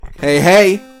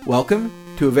Hey, welcome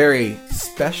to a very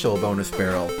special bonus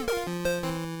barrel.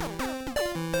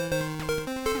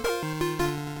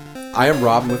 I am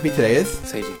Rob, and with me today is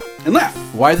Seiji. And Left.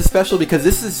 Why is it special? Because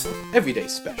this is Everyday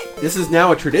special.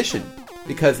 now a tradition.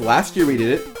 Because last year we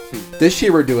did it. This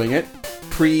year we're doing it.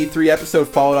 Pre-E3 episode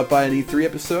followed up by an E3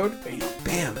 episode.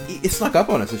 Bam. It snuck up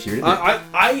on us this year, didn't it?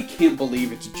 I can't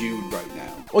believe it's June right now.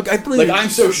 Look, I believe I'm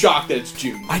so shocked that it's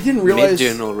June. I didn't realize...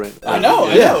 Mid-June already. I know.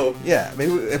 Yeah,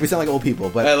 maybe we sound like old people,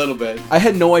 but... A little bit. I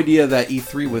had no idea that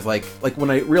E3 was like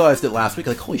when I realized it last week,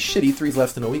 like, holy shit, E3's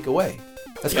less than a week away.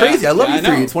 That's crazy. I love I E3.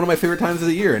 know. It's one of my favorite times of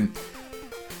the year. And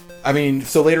I mean,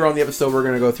 so later on in the episode, we're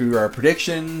going to go through our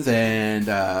predictions, and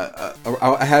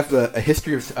I have a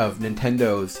history of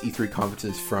Nintendo's E3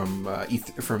 conferences from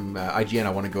IGN I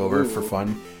want to go over for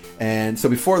fun. And so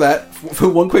before that,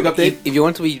 one quick update. If you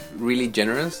want to be really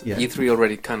generous, Yeah. E3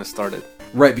 already kind of started.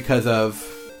 Right, because of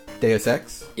Deus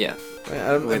Ex. Yeah.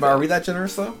 Are we that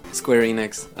generous, though? Square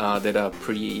Enix did a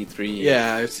pre-E3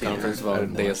 Yeah, I've seen conference it.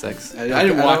 about Deus Ex. I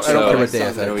didn't watch I don't it. care but about saw Deus that.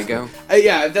 Ex. There we go.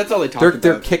 Yeah, that's all they talked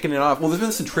They're about. kicking it off. Well, there's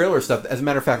been some trailer stuff. As a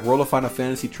matter of fact, World of Final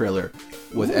Fantasy trailer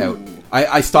was out.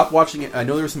 I stopped watching it. I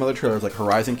know there were some other trailers, like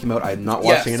Horizon came out. I'm not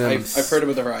watching it. I've heard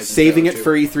about the Horizon. Saving it trailer,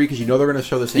 for too. E3 because you know they're going to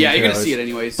show the same. Yeah, you're going to trailers. see it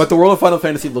anyways. But the World of Final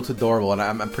Fantasy looks adorable, and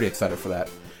I'm pretty excited for that.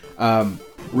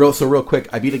 Real quick,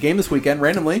 I beat a game this weekend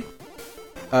randomly.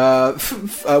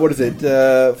 What is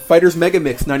it? Fighters Mega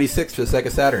Mix 96 for the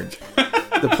Sega Saturn.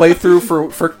 The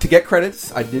playthrough for to get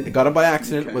credits, I got it by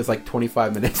accident. Was like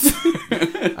 25 minutes.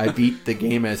 I beat the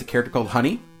game as a character called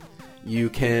Honey. You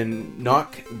can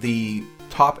knock the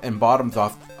top and bottoms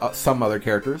off some other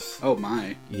characters. Oh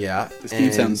my. Yeah, This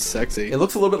game sounds sexy. It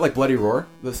looks a little bit like Bloody Roar.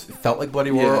 This felt like Bloody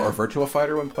Roar Yeah. or Virtua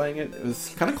Fighter when playing it. It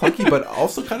was kind of clunky, but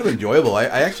also kind of enjoyable. I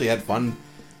actually had fun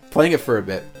playing it for a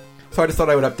bit. So I just thought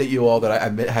I would update you all that I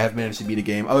have managed to beat a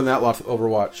game. Other than that, lots of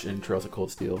Overwatch and Trails of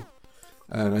Cold Steel.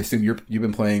 And I assume you've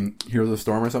been playing Heroes of the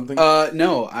Storm or something?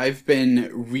 No, I've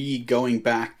been going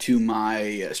back to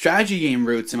my strategy game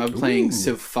roots, and I've been playing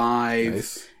Civ 5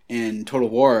 Nice. and Total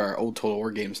War, old Total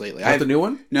War games lately. Got the new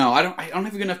one? No, I don't have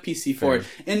a good enough PC for it.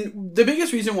 And the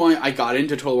biggest reason why I got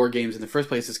into Total War games in the first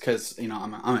place is because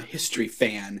I'm a history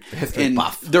fan, History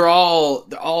buff. They're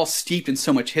all steeped in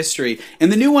so much history.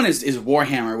 And the new one is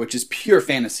Warhammer, which is pure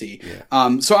fantasy.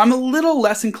 Yeah. So I'm a little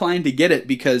less inclined to get it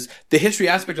because the history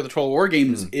aspect of the Total War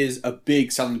games is a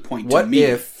big selling point to What me.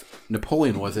 if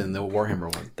Napoleon was in the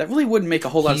Warhammer one? That really wouldn't make a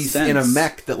whole lot of He's sense. in a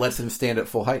mech that lets him stand at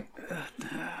full height.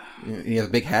 He has a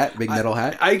big hat, big metal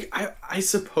hat. I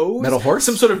suppose Metal horse?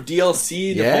 some sort of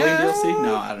DLC, Yeah. Napoleon DLC.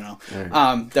 No, I don't know.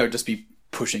 Alright. That would just be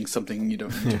pushing something you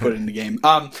don't need to put in the game.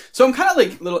 So I'm kind of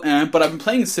like little, but I've been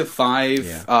playing Civ 5.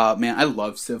 Yeah. Man, I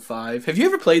love Civ 5. Have you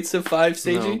ever played Civ 5,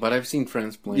 Stagey? No, but I've seen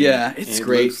friends playing. Yeah, it's and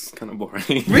great. It looks kind of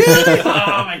boring. Really?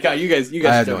 Oh my god, you guys. I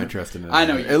have no don't. interest in it. I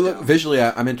know you don't. Visually,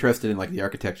 I'm interested in like the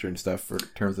architecture and stuff for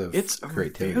terms of It's a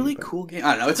creativity. really but- cool game.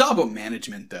 I don't know. It's all about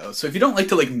management, though. So if you don't like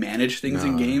to like manage things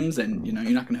in games, then you're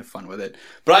not gonna have fun with it.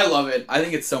 But I love it. I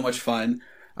think it's so much fun.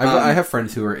 I have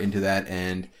friends who are into that,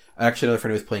 and actually another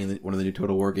friend who was playing one of the new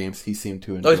Total War games. He seemed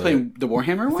to enjoy. Oh, he's playing the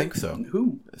Warhammer one? I think so.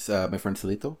 Who? It's, my friend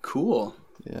Salito. Cool.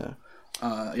 Yeah.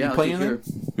 Yeah. You I'll playing keep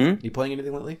anything? You playing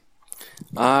anything lately?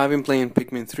 I've been playing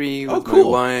Pikmin 3 with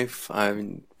cool. my wife. I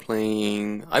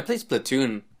played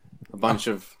Splatoon a bunch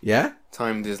of Yeah.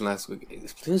 time this last week.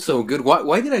 Splatoon's so good.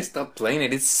 Why did I stop playing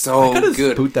it? It's so I gotta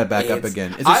good. boot that back up It's-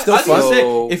 again. Is it I still was gonna fun? say,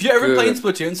 So if you're ever good. playing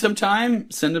Splatoon sometime,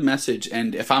 send a message,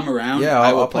 and if I'm around, Yeah,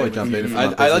 I will I'll play probably with jump you. in if I'm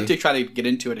not I like busy. to try to get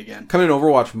into it again. Come in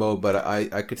Overwatch mode, but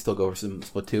I could still go for some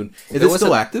Splatoon. Is There it was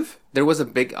still a- active? There was a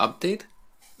big update.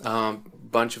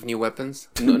 Bunch of new weapons.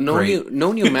 No Great.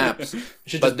 new maps.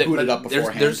 Should just boot it up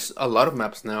beforehand. There's a lot of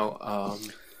maps now.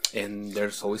 And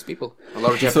there's always people. A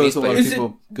lot of So Japanese it's a lot of players. Is it-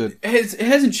 people. Good. It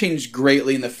hasn't changed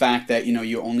greatly in the fact that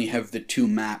you only have the two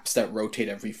maps that rotate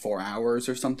every 4 hours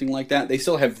or something like that. They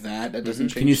still have that. That doesn't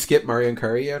change. Can you skip Mario and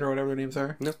Kari yet, or whatever their names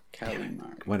are? No.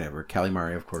 Calamari. Whatever.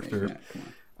 Calimari, of course. Yeah, come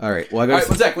on. All right. Well, I All got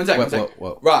right, one sec.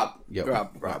 What? Rob. Yo.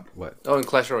 Rob. What? Oh, and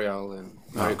Clash Royale and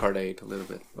Mario Kart 8 a little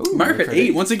bit. Ooh, Mario Kart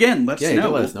 8, once again, let us Yeah, you know.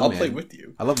 let us know, I'll man. play with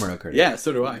you. I love Mario Kart. Yeah,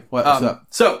 so do I. What's up?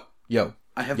 So, Yo.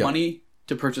 I have Yo. money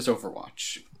to purchase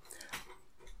Overwatch.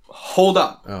 Hold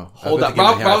up. Oh, Hold I up. was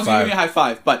about to give you a Rob was high going to give me a high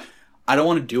five, but I don't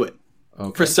want to do it.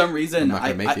 Okay. For some reason, I'm not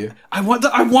gonna make you. I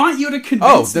want you to Oh,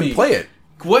 convince then me. play it.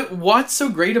 What's so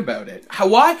great about it?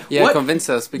 Why? Yeah, what, convince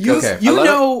us you because Okay. you a lot of-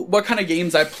 know what kind of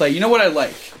games I play. You know what I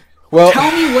like. Well,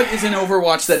 Tell me what is in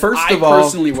Overwatch that First I of all-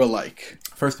 personally will like.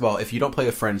 first of all, if you don't play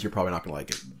with friends, you're probably not going to like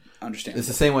it. Understand? It's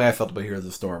the same way I felt about Heroes of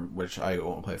the Storm, which I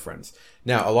won't play with friends.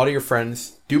 Now, a lot of your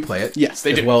friends do play it. Yes,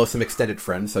 they as do. well as some extended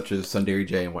friends, such as Sundari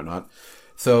J and whatnot.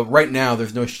 So right now,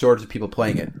 there's no shortage of people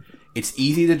playing it. It's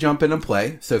easy to jump in and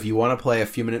play. So if you want to play a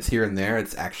few minutes here and there,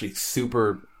 it's actually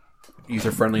super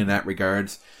user-friendly in that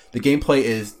regards. The gameplay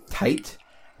is tight.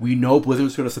 We know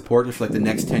Blizzard's going to support it for like the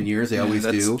next 10 years. They always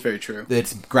that's do. very true.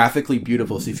 It's graphically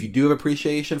beautiful. So if you do have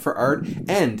appreciation for art,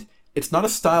 and it's not a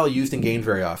style used in games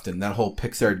very often, that whole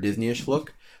Pixar Disney-ish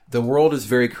look. The world is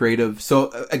very creative.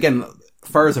 So again, as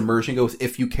far as immersion goes,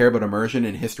 if you care about immersion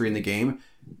and history in the game,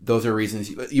 those are reasons.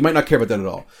 You might not care about that at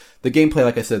all. The gameplay,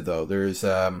 like I said, though, there's...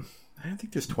 I don't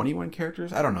think there's 21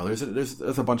 characters. I don't know. There's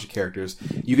a bunch of characters.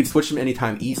 You can switch them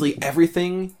anytime easily.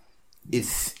 Everything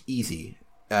is easy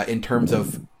in terms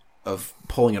of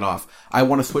pulling it off. I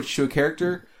want to switch to a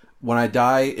character. When I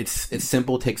die, it's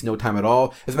simple. It takes no time at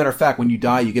all. As a matter of fact, when you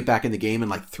die, you get back in the game in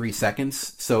like 3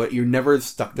 seconds. So you're never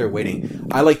stuck there waiting.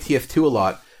 I like TF2 a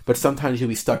lot, but sometimes you'll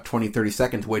be stuck 20, 30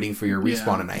 seconds waiting for your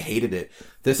respawn, and I hated it.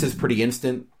 This is pretty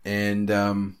instant,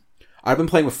 and... I've been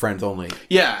playing with friends only.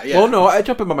 Yeah. Well, no, I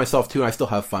jump in by myself too, and I still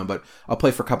have fun, but I'll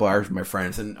play for a couple hours with my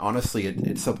friends, and honestly,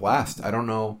 it's a blast. I don't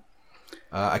know.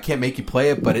 I can't make you play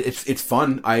it, but it's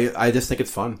fun. I just think it's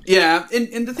fun. Yeah,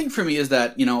 and the thing for me is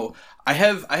that, I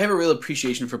have a real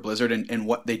appreciation for Blizzard and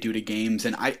what they do to games,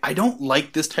 and I don't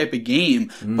like this type of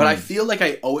game, but I feel like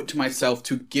I owe it to myself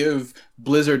to give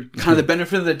Blizzard kind of the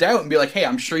benefit of the doubt and be like, hey,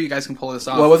 I'm sure you guys can pull this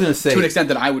off. Well, I was going to say... to an extent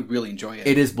that I would really enjoy it.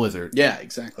 It is Blizzard. Yeah,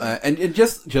 exactly. And it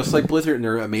just like Blizzard and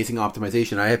their amazing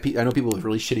optimization, I know people with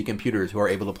really shitty computers who are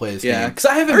able to play this game. Yeah, because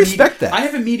I respect that. I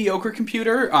have a mediocre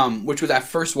computer, which was at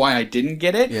first why I didn't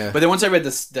get it. Yeah. But then once I read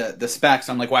the specs,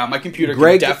 I'm like, wow, my computer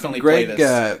can definitely play this.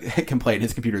 Greg can play it.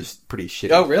 His computer's pretty shitty.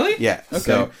 Oh, really? Yeah. Okay.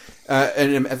 So,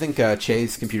 and I think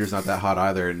Che's computer's not that hot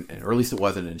either, or at least it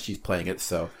wasn't, and she's playing it.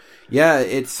 So, yeah,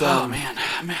 it's. Oh man,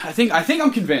 I think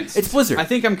I'm convinced. It's Blizzard. I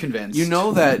think I'm convinced. You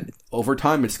know that over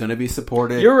time it's going to be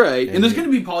supported. You're right, and there's going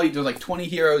to be probably there's like 20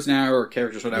 heroes now or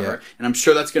characters, whatever, and I'm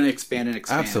sure that's going to expand and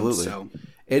expand. Absolutely. So.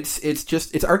 It's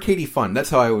arcadey fun. That's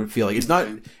how I would feel like. It's not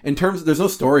in terms. There's no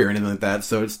story or anything like that,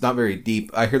 so it's not very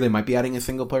deep. I hear they might be adding a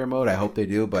single player mode. I hope they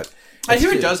do, but I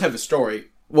hear it does have a story.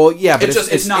 Well, yeah, but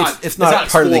it's not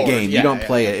part of the game. Yeah, you don't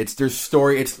play it. There's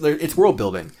story. It's world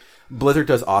building. Blizzard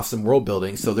does awesome world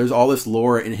building, so there's all this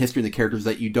lore and history of the characters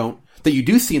that you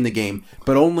do see in the game,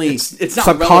 but only it's not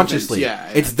subconsciously.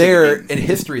 Relevant. It's there and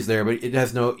history's there, but it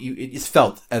has no. It's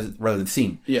felt as rather than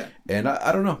seen. Yeah, and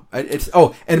I don't know.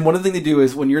 And one of the things they do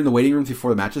is when you're in the waiting rooms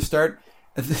before the matches start.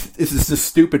 This is a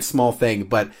stupid small thing,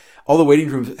 but all the waiting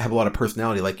rooms have a lot of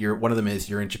personality. Like one of them is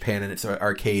you're in Japan and it's an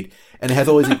arcade, and it has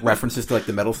all these like references to like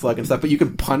the Metal Slug and stuff. But you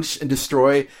can punch and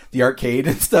destroy the arcade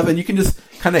and stuff, and you can just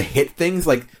kind of hit things,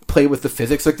 like play with the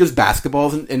physics. Like there's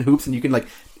basketballs and hoops, and you can like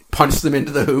punch them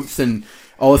into the hoops and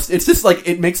all this. It's just like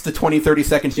it makes the 20, 30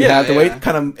 seconds you have to wait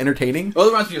kind of entertaining. Well, it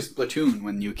reminds me of Splatoon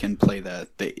when you can play the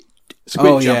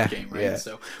Squid Jump game, right? Yeah.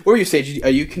 So, what were you saying? Are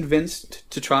you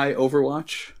convinced to try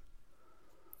Overwatch?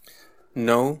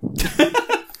 No.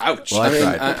 Ouch.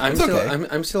 Well,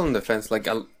 I'm still on the fence. Like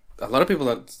a lot of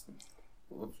people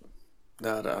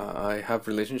that I have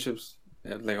relationships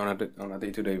like on a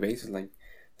day-to-day basis, like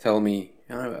tell me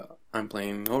I'm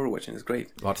playing Overwatch and it's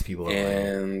great. Lots of people are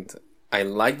and I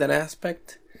like that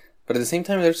aspect, but at the same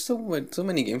time, there's so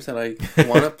many games that I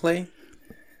want to play,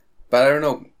 but I don't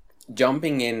know.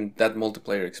 Jumping in that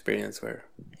multiplayer experience where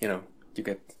you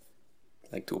get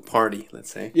like to a party, let's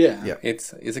say. Yeah.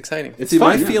 It's exciting. It's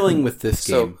my feeling with this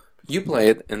game. So you play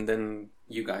it, and then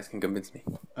you guys can convince me.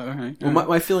 All right. Well,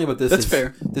 my feeling about this That's is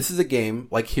fair. This is a game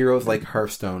like Heroes, like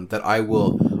Hearthstone, that I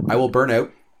will burn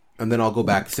out, and then I'll go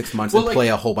back 6 months and play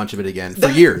a whole bunch of it again for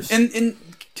years. And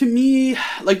to me,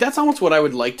 like that's almost what I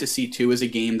would like to see too, is a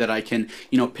game that I can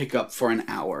pick up for an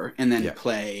hour and then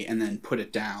play and then put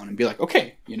it down and be like,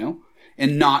 okay,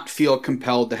 and not feel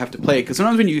compelled to have to play it. Because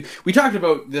sometimes we talked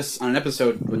about this on an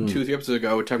episode 2 or 3 episodes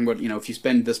ago, we're talking about, if you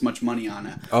spend this much money on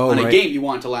a game, you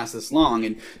want it to last this long.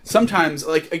 And sometimes,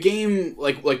 like a game,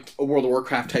 like a World of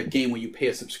Warcraft type game where you pay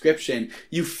a subscription,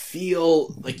 you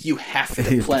feel like you have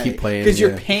to play. Keep playing, because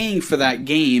you're paying for that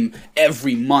game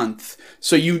every month.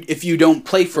 So if you don't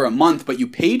play for a month, but you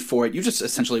paid for it, you just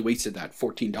essentially wasted that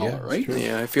 $14, right? True.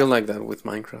 Yeah, I feel like that with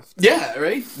Minecraft. Yeah,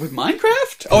 right? With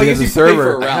Minecraft? Oh, I guess a you server. pay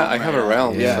for a realm. I have a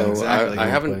realm, Yeah, so exactly. I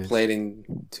haven't played in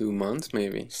 2 months,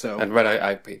 maybe. So, but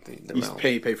I paid the you realm.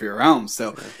 pay for your realm.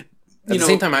 So, At the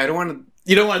same time, I don't want to.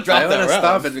 you don't want to drop I that want to realm.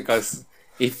 stop it because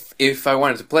if I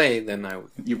wanted to play, then I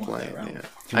would You want play. that realm. Yeah.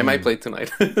 I might play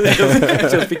tonight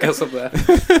just because of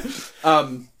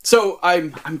that. So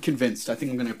I'm convinced. I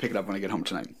think I'm going to pick it up when I get home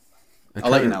tonight. I'll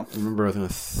let you know. Remember, I was going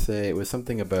to say it was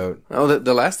something about. Oh,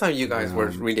 the last time you guys were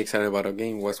really excited about a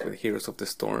game was with Heroes of the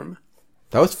Storm.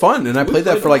 That was fun, and I played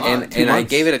that for like And 2 I months.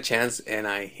 gave it a chance, and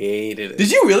I hated it.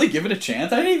 Did you really give it a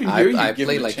chance? I didn't even hear you I give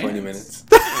played it a like chance. 20 minutes.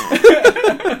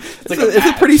 It's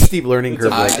a pretty steep learning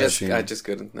curve. I like that just game. I just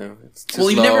couldn't. No, it's too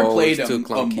Well, you've slow, never played it's a too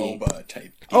clunky. MOBA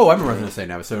type. Oh, I remember what I was going to say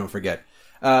now, so don't forget.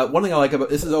 One thing I like about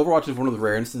this is Overwatch is one of the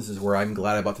rare instances where I'm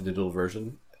glad I bought the digital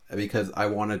version because I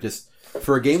want to just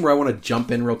for a game where I want to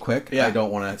jump in real quick. Yeah. I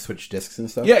don't want to switch discs and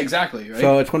stuff. Yeah, exactly. Right.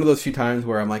 So it's one of those few times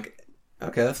where I'm like,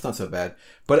 okay, that's not so bad.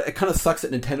 But it kind of sucks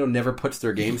that Nintendo never puts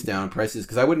their games down prices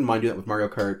because I wouldn't mind doing that with Mario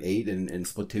Kart 8 and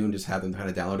Splatoon, just have them kind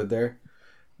of downloaded there.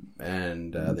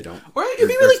 And they don't. Or it'd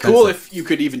be They're really cool expensive. if you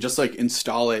could even just like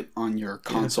install it on your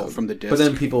console from the disc. But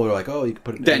then people are like, oh, you can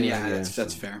put it Then down. yeah,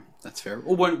 that's fair. That's fair.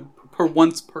 Well,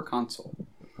 once per console.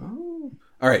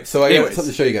 All right, so I got Anyways.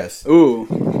 something to show you guys. Ooh.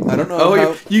 I don't know Oh,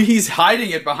 how... he's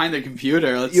hiding it behind the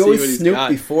computer. Let's You see what always he's snoop got.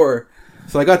 before.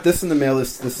 So I got this in the mail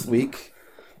this week.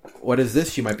 What is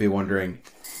this, you might be wondering?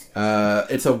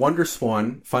 It's a Wonder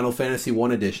Swan Final Fantasy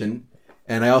 1 edition.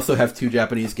 And I also have 2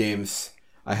 Japanese games.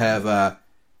 I have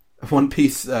One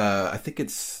Piece, I think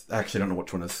it's... Actually, I don't know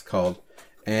which one it's called.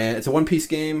 And it's a One Piece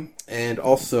game and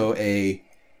also a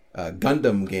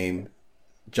Gundam game,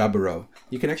 Jaburo.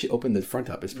 You can actually open the front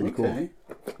up. It's pretty cool.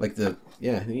 Like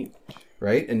neat.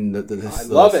 Right? And this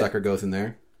little love it. sucker goes in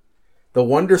there. The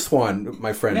Wonder Swan,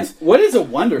 my friends. Man, what is a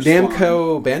Wonder Swan?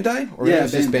 Namco Bandai? Or Yeah, maybe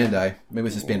it's just Bandai. Bandai. Maybe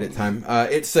it's just Bandai at the time.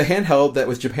 It's a handheld that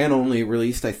was Japan only,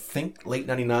 released, I think, late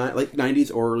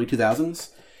 90s or early 2000s.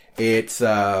 It's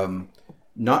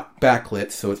not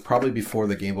backlit, so it's probably before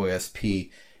the Game Boy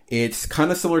SP. It's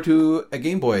kind of similar to a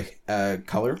Game Boy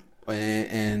Color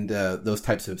and those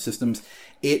types of systems.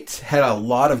 It had a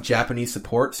lot of Japanese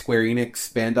support, Square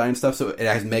Enix, Bandai and stuff, so it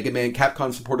has Mega Man.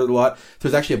 Capcom supported a lot. So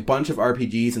there's actually a bunch of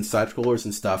RPGs and side-scrollers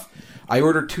and stuff. I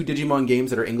ordered 2 Digimon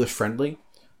games that are English-friendly,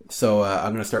 so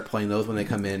I'm going to start playing those when they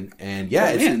come in. And yeah,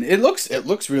 it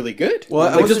looks really good. Well,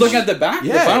 I like was just just- looking at the back, the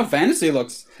Yeah. Final Fantasy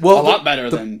looks a the- lot better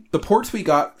than the ports we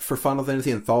got for Final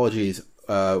Fantasy Anthologies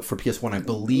for PS1, I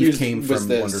believe, came was from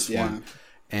this, Wonder Swan. yeah.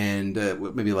 And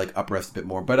maybe like uprest a bit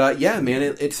more. But yeah, man,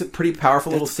 it's a pretty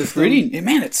powerful little system.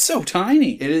 Man, it's so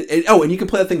tiny. And you can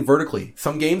play that thing vertically.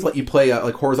 Some games let you play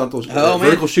like horizontal, Oh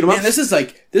vertical shoot 'em ups. Man, this is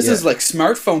like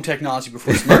smartphone technology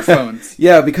before smartphones.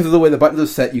 Yeah, because of the way the buttons are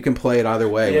set, you can play it either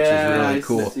way, which Yeah, is I really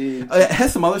cool. see. It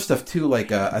has some other stuff too,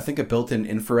 like I think a built-in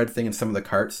infrared thing in some of the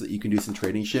carts that you can do some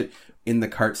trading shit in the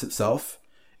carts itself.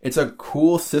 It's a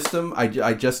cool system. I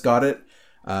just got it.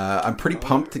 I'm pretty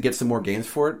pumped to get some more games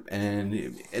for it,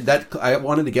 and that I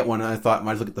wanted to get one. And I thought,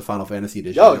 might as well get the Final Fantasy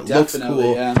edition. Oh, it looks definitely,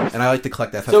 cool, yeah. and I like to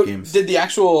collect FF So, games. did the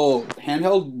actual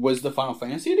handheld was the Final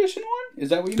Fantasy edition one?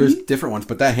 Is that what you There's mean? different ones,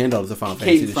 but that handheld is a Final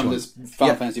Fantasy Came edition. from one. this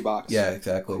Final Yeah. Fantasy box. Yeah,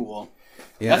 exactly. Cool.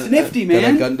 Yeah, That's nifty, got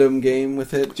man. a Gundam game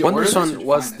with it. you order Wonder this or Swan did you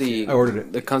was find it? I ordered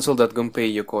it. the console that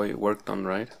Gunpei Yokoi worked on,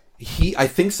 right? I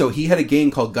think so. He had a game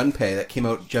called Gunpei that came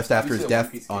out just after his see a death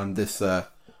One Piece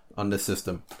on this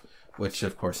system, which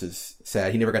of course is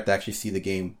sad. He never got to actually see the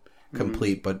game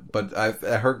complete, but I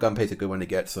heard Gunpei's a good one to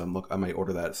get, so I might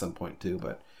order that at some point too.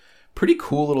 But pretty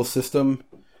cool little system.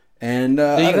 And Do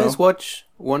I you don't guys know. watch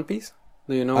One Piece?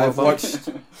 Do you know I've about watched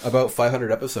about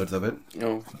 500 episodes of it.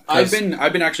 No. I've been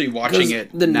actually watching 'Cause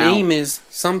it. the now. name is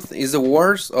the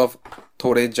Wars of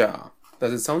Toreja.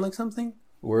 Does it sound like something?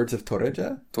 Words of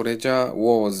Toreja. Toreja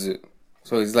Wars.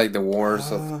 So it's like the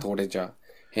Wars of Toreja.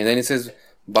 And then it says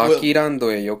Bakirando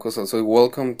e yokoso. So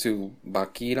welcome to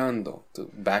Bakirando, to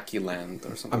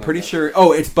Bakiland or something. I'm pretty sure.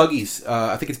 Oh, it's Buggy's.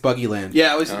 I think it's Buggy Land.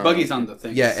 Yeah, it was Buggy's on the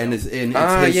thing. Yeah, so. and it's his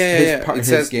It his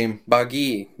says game.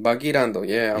 Bagirando.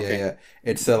 Yeah, okay. Yeah.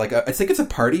 It's like I think it's a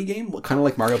party game, kind of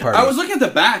like Mario Party. I was looking at the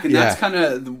back, and that's Yeah. kind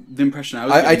of the impression I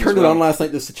was. I getting turned as it well. on last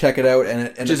night just to check it out, and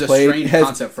Which is it a played. strange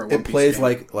concept for a One It Piece plays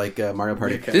game. like Mario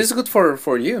Party. Okay. This is good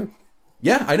for you.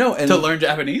 Yeah, I know. And to learn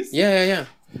Japanese. Yeah.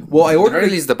 well, I Or ordered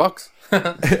at least the box.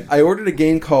 I ordered a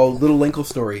game called Little Linkle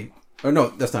Story. Oh no,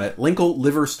 that's not it. Linkle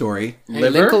Liver Story. Hey,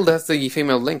 Liver? Linkle, that's the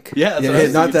female Link. Yeah, that's Yeah, what I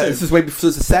was not thinking that. too. This is way before. So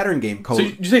it's a Saturn game called. So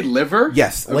did you say liver?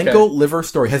 Yes, Okay. Linkle Liver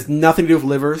Story has nothing to do with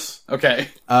livers. Okay.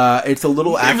 It's a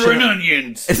little Liver action. and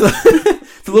onions. It's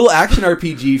it's a little action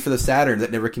RPG for the Saturn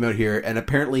that never came out here, and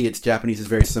apparently its Japanese is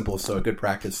very simple, so a good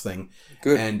practice thing.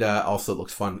 Good. And also it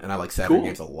looks fun, and I like Saturn Cool.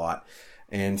 games a lot.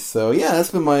 And so yeah, that's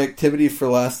been my activity for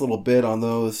the last little bit on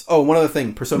those. Oh, one other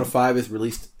thing, Persona 5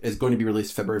 is going to be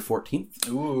released February 14th.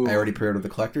 Ooh. I already pre-ordered the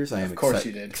collectors. I am course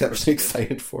you did. exceptionally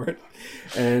excited for it.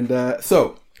 And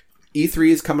so E3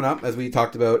 is coming up, as we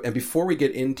talked about. And before we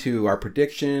get into our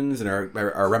predictions and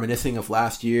our reminiscing of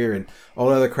last year and all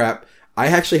that other crap, I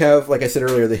actually have, like I said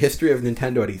earlier, the history of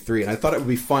Nintendo at E3. And I thought it would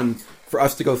be fun for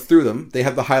us to go through them. They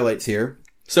have the highlights here.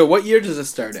 So what year does it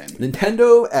start in?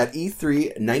 Nintendo at E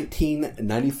E3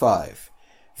 1995.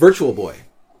 Virtual Boy.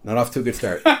 Not off to a good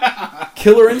start.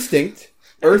 Killer Instinct,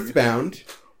 Earthbound,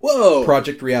 Whoa!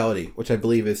 Project Reality, which I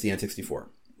believe is the N64.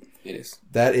 It is.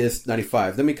 That is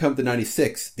 95. Then we come to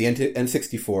 96, the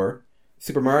N64,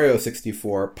 Super Mario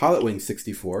 64, Pilot Wings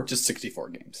 64. Just 64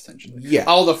 games, essentially. Yeah.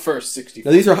 All the first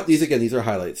 64. Now these are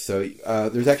highlights. So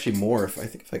there's actually more.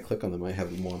 If I click on them, I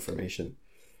have more information.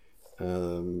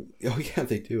 Oh yeah,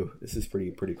 they do. This is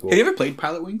pretty cool. Have you ever played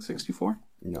Pilot Wings 64?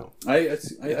 No. I never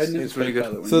it's really played good.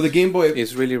 Pilot Wings. So the Game Boy,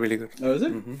 It's really, really good. Oh, is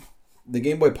it? Mm-hmm. the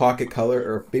Game Boy Pocket Color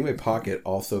or Game Boy Pocket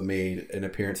also made an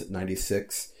appearance at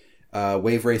 96.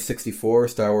 Wave Race 64,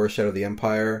 Star Wars Shadow of the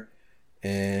Empire,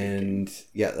 and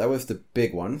yeah, that was the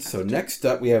big one. So next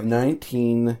up we have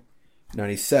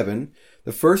 1997.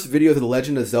 The first videos of The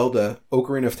Legend of Zelda: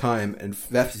 Ocarina of Time and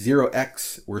F-Zero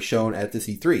X were shown at this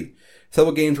E3.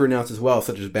 Several games were announced as well,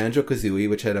 such as Banjo-Kazooie,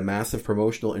 which had a massive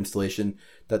promotional installation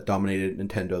that dominated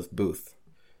Nintendo's booth.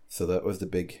 So that was the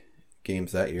big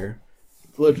games that year.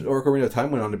 Ocarina of Time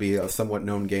went on to be a somewhat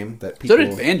known game that people... So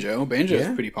did Banjo. Banjo is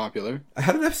Yeah. pretty popular.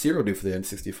 How did F-Zero do for the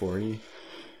N64?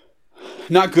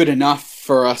 Not good enough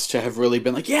for us to have really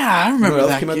been like, yeah, I remember What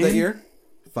else that came out game. that year?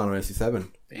 Final Fantasy 7.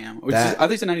 Damn. That- I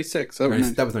think it's 96. So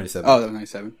That was 97. Oh, that was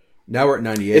 97. Now we're at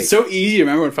 98. It's so easy to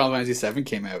remember when Final Fantasy 7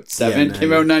 came out. 7 Yeah,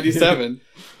 came out in 97.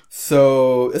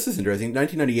 So, this is interesting.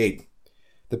 1998.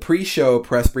 The pre-show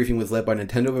press briefing was led by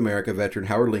Nintendo of America veteran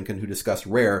Howard Lincoln, who discussed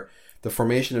Rare, the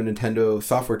formation of Nintendo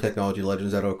software technology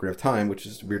Legends of Ocarina of Time, which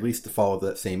was released the fall of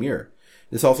that same year.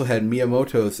 This also had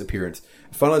Miyamoto's appearance.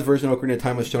 A finalized version of Ocarina of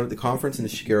Time was shown at the conference, and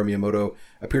Shigeru Miyamoto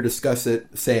appeared to discuss it,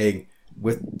 saying,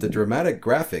 "With the dramatic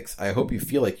graphics, I hope you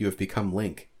feel like you have become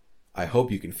Link. I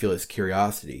hope you can feel his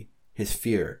curiosity, his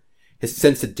fear, his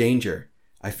sense of danger.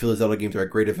 I feel the Zelda games are a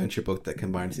great adventure book that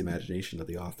combines the imagination of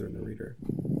the author and the reader."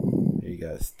 There you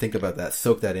guys. Think about that.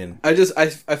 Soak that in. I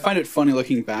find it funny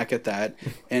looking back at that,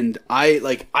 and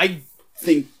I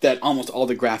think that almost all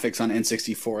the graphics on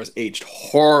N64 has aged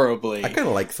horribly. I kind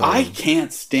of like some. I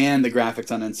can't stand the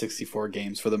graphics on N64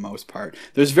 games for the most part.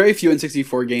 There's very few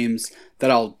N64 games that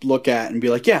I'll look at and be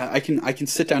like, yeah, I can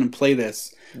sit down and play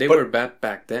this. They were bad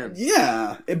back then.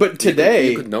 Yeah, but today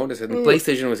You could notice it. And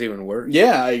PlayStation was even worse.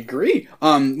 yeah, I agree.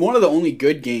 One of the only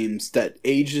good games that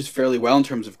ages fairly well in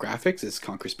terms of graphics is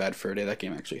Conquer's Bad Fur Day. That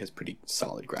game actually has pretty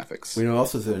solid graphics. We know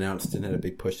also was announced and had a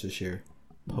big push this year.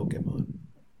 Pokemon.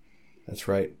 That's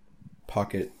right.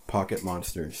 Pocket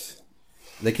Monsters.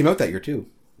 They came out that year too,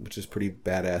 which is pretty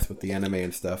badass with the anime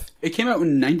and stuff. It came out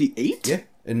in 98? Yeah.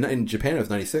 In Japan it was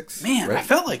 96. Man, right? I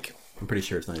felt like I'm pretty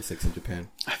sure it's 96 in Japan.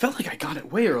 I got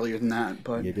it way earlier than that,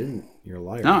 but You didn't. You're a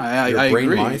liar. No, I Your brain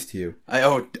agree. lies to you.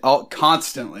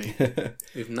 Constantly.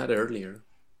 If not earlier.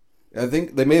 I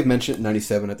think they may have mentioned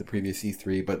 97 at the previous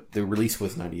E3, but the release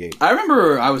was 98. I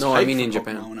remember I was No, I hyped mean for in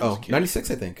Japan. Pokemon when I was Oh, a kid.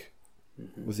 96 I think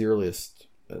was the earliest.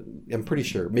 I'm pretty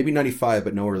sure. Maybe 95,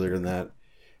 but no earlier than that.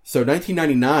 So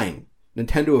 1999,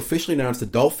 Nintendo officially announced the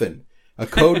Dolphin, a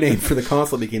code name for the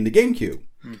console that became the GameCube.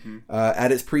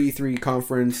 At its pre-E3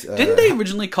 conference... Didn't they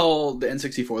originally call the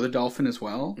N64 the Dolphin as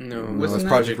well? No. it was Wasn't that-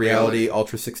 Project Reality,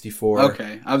 Ultra 64.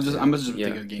 Okay, I was just Yeah,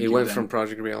 thinking of GameCube. it went then. from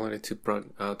Project Reality to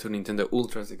Nintendo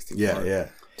Ultra 64. Yeah.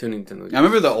 To Nintendo. I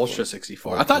remember the Ultra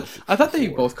 64. I thought they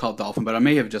 64. both called Dolphin, but I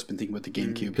may have just been thinking about the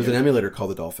GameCube. There's an emulator called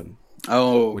the Dolphin,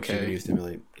 Oh, which you can okay. use to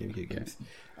emulate GameCube games.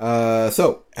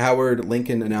 So, Howard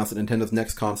Lincoln announced that Nintendo's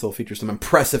next console features some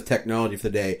impressive technology for the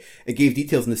day. It gave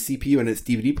details on the CPU and its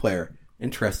DVD player.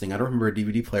 Interesting. I don't remember a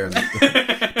DVD player.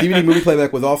 DVD movie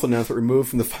playback was also announced but removed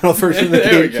from the final version of the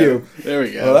There we go. GameCube. There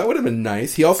we go. Well, that would have been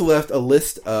nice. He also left a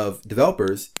list of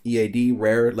developers: EAD,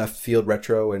 Rare, Left Field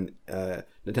Retro, and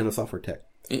Nintendo Software Tech.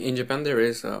 In Japan, there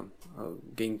is a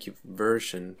GameCube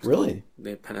version. It's Really? called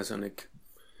the Panasonic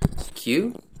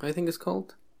Q, I think it's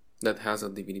called. That has a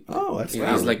DVD player. Oh, that's It's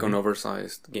rad. like an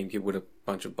oversized GameCube with a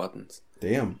bunch of buttons.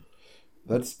 Damn.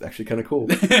 That's actually kind of cool.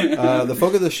 The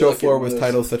focus of the show floor was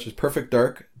titles such as Perfect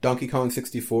Dark, Donkey Kong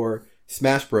 64,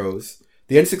 Smash Bros.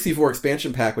 The N64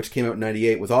 expansion pack, which came out in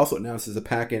 98, was also announced as a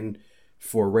pack-in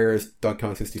for Rare's Donkey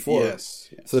Kong 64.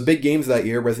 Yes. So the big games that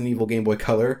year, Resident Evil Game Boy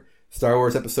Color, Star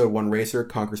Wars Episode 1 Racer,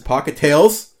 Conker's Pocket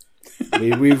Tales.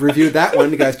 We've reviewed that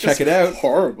one. You guys check it out.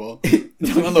 Horrible. Donkey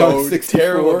One Kong of those 64,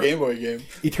 terrible Game Boy game.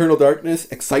 Eternal Darkness,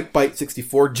 Excitebike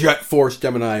 64, Jet Force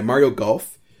Gemini, Mario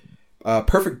Golf,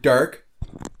 Perfect Dark,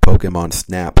 Pokemon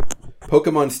Snap,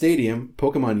 Pokemon Stadium,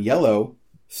 Pokemon Yellow,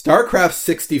 StarCraft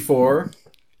 64,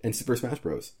 and Super Smash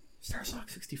Bros. Star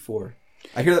Fox 64.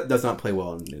 I hear that does not play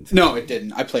well in Nintendo. No, it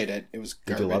didn't. I played it. It was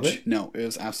Did garbage. you love it? No, it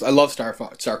was absolutely. I love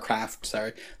StarCraft.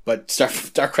 Sorry, but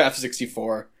StarCraft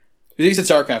 64. You said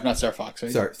StarCraft, not Star Fox,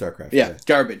 right? StarCraft. Yeah,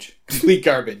 garbage. Complete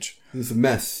garbage. It was a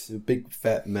mess. A big,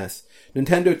 fat mess.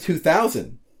 Nintendo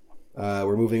 2000.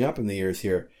 We're moving up in the years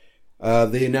here.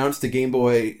 They announced a Game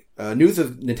Boy... news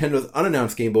of Nintendo's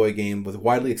unannounced Game Boy game was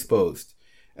widely exposed.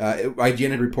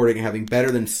 IGN had reported having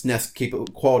better than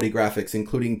SNES quality graphics,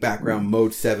 including background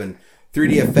mode 7,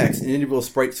 3D effects, individual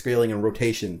sprite scaling, and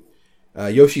rotation.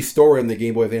 Yoshi's story on the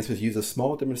Game Boy Advance was used as a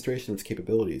small demonstration of its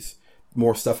capabilities.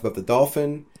 More stuff about the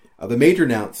Dolphin. The major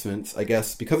announcements, I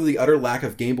guess, because of the utter lack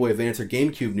of Game Boy Advance or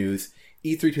GameCube news,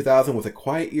 E3 2000 was a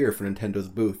quiet year for Nintendo's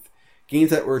booth.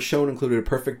 Games that were shown included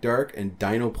Perfect Dark and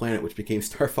Dino Planet, which became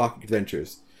Star Fox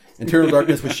Adventures. Eternal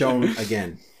Darkness was shown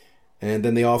again. And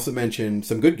then they also mentioned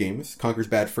some good games. Conker's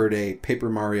Bad Fur Day, Paper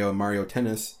Mario, and Mario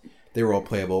Tennis. They were all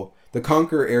playable. The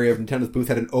Conker area of Nintendo's booth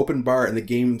had an open bar, and the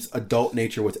game's adult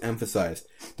nature was emphasized.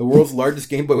 The world's largest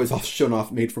Game Boy was also shown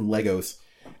off, made from Legos.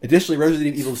 Additionally,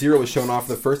 Resident Evil 0 was shown off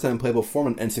for the first time in playable form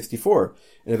on N64,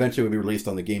 and eventually would be released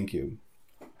on the GameCube.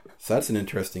 So that's an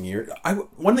interesting year.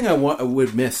 One thing I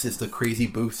would miss is the crazy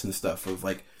booths and stuff of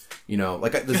like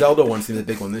the Zelda one seemed the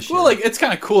big one this year. Well, like it's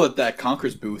kind of cool at that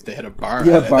Conker's booth they had a bar.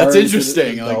 Yeah, that's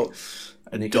interesting. Adult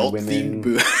themed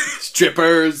booth,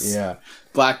 strippers,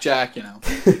 blackjack.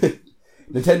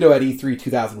 Nintendo at E3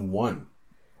 2001.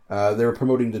 They were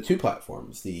promoting the two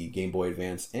platforms, the Game Boy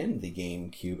Advance and the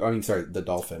GameCube. I mean, sorry, the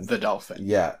Dolphin. The Dolphin.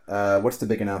 Yeah. What's the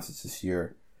big announcements this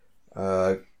year?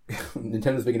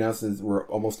 Nintendo's big announcements were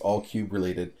almost all Cube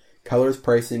related. Colors,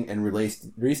 pricing, and release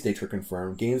dates were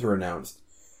confirmed. Games were announced.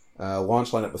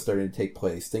 Launch lineup was starting to take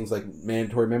place. Things like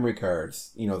mandatory memory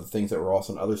cards. The things that were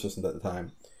also on other systems at the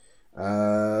time.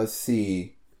 Let's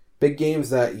see. Big games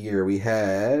that year. We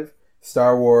have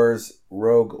Star Wars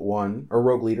Rogue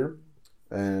Leader.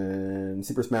 And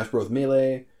Super Smash Bros.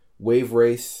 Melee, Wave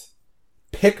Race,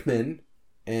 Pikmin,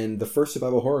 and the first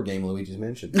survival horror game Luigi's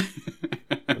Mansion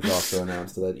was also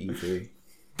announced at E3.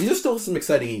 These are still some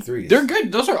exciting E3s. They're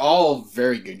good. Those are all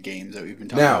very good games that we've been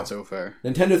talking about so far.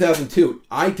 Nintendo 2002.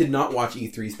 I did not watch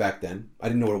E3s back then. I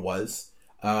didn't know what it was.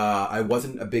 I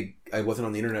wasn't on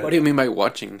the internet. What do you mean by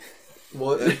watching?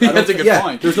 Well, that's a good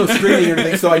point. There's no streaming or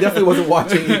anything, so I definitely wasn't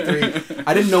watching E3.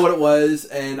 I didn't know what it was,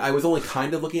 and I was only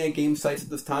kind of looking at game sites at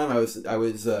this time. I would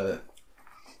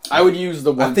use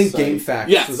the one. I think site.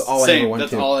 GameFAQs was all I ever went to.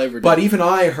 That's all I ever did. But even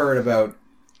I heard about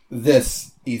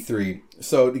this E3.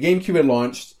 So the GameCube had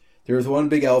launched. There was one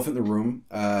big elephant in the room,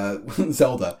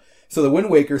 Zelda. So the Wind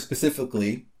Waker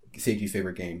specifically, Seiji's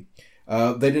favorite game.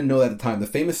 They didn't know that at the time. The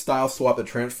famous style swap that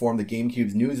transformed the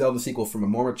GameCube's new Zelda sequel from a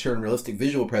more mature and realistic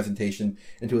visual presentation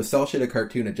into a cel-shaded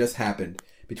cartoon had just happened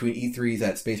between E3s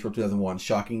at Space World 2001,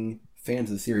 shocking fans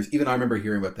of the series. Even I remember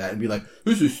hearing about that and be like,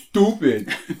 this is stupid.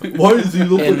 Why does he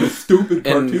look like a stupid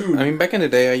cartoon? I mean, back in the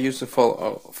day, I used to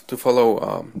follow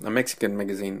a Mexican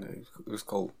magazine. It was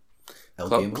called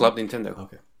Club Nintendo.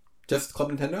 Okay. Just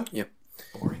Club Nintendo? Yeah.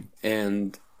 Boring.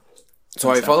 And so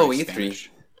I follow E3. Spanish.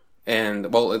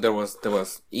 And well, there was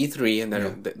E3, and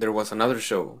then there was another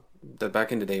show that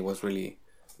back in the day was really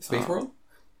Space World.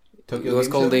 Tokyo it was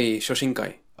called the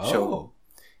Shoshinkai show.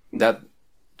 That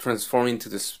transformed into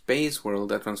the Space World.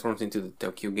 That transforms into the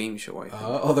Tokyo Game Show. I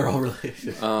think. They're all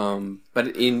related. But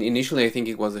initially, I think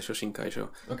it was the Shoshinkai show.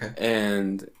 Okay.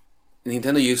 And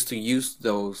Nintendo used to use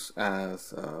those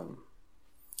as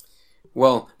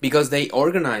because they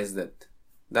organized it.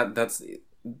 That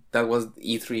was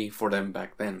E3 for them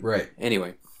back then. Right.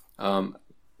 Anyway,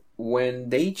 when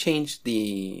they changed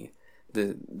the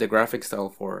graphic style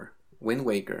for Wind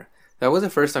Waker, that was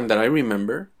the first time that I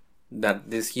remember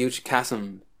that this huge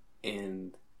chasm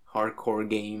in hardcore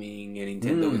gaming and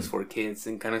Nintendo is for kids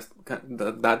and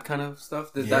that kind of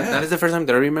stuff. That is the first time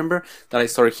that I remember that I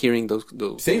started hearing those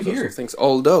things.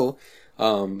 Although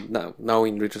now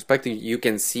in retrospect, you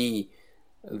can see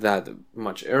that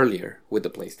much earlier with the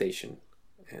PlayStation.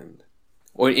 And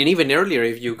even earlier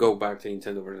if you go back to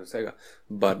Nintendo versus Sega.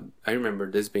 But I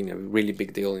remember this being a really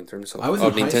big deal in terms of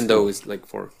Nintendo is like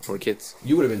for kids.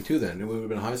 You would have been too then. It would have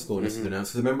been high school when this was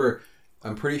announced. Because remember,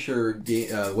 I'm pretty sure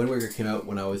Wind Waker came out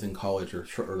when I was in college or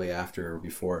shortly after or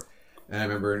before. And I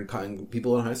remember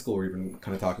people in high school were even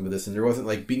kind of talking about this, and there wasn't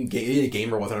like being a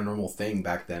gamer wasn't a normal thing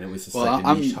back then. It was just like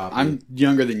a niche hobby. I'm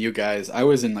younger than you guys. I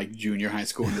was in like junior high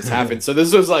school when this happened, so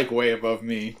this was like way above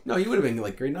me. No, you would have been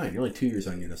like grade 9. You're only 2 years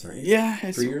younger than us, aren't you? Yeah,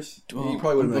 3 years. Well, you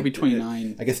probably would have been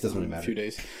 29. I guess it doesn't really matter. A few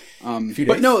days.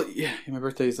 But no, my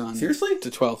birthday's on the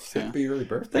 12th. Yeah. Happy early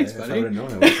birthday! Thanks, buddy. If I would have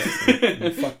known, I would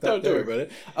have fucked up. Don't worry about it.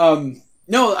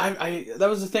 No, I that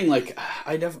was the thing. Like,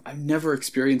 I've never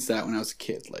experienced that when I was a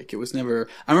kid. Like, it was never.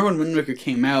 I remember when Wind Waker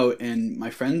came out, and my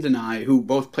friend and I, who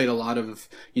both played a lot of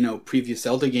previous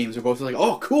Zelda games, were both like,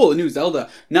 "Oh, cool, a new Zelda."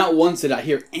 Not once did I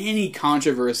hear any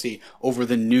controversy over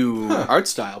the new art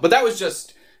style. But that was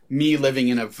just me living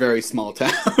in a very small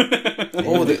town.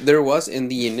 There was in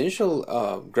the initial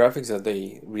graphics that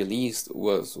they released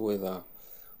was with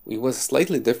it was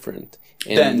slightly different,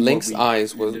 and Link's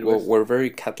eyes were very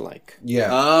cat-like. Yeah.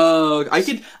 Oh, I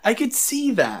could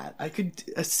see that. I could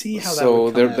see how that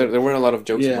would come out. There were a lot of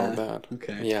jokes about that.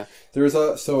 Okay. Yeah. There was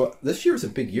so this year was a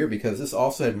big year because this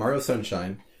also had Mario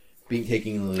Sunshine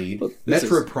taking the lead.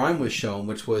 Metroid Prime was shown,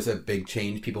 which was a big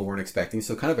change people weren't expecting.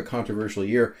 So kind of a controversial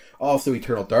year. Also,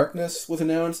 Eternal Darkness was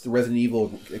announced. The Resident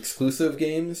Evil exclusive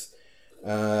games.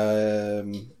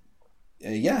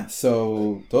 Yeah,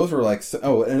 so those were like...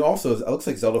 Oh, and also it looks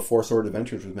like Zelda 4 Sword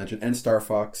Adventures was mentioned, and Star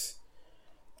Fox.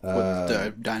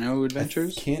 The Dino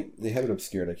Adventures? They have it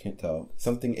obscured, I can't tell.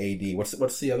 Something AD.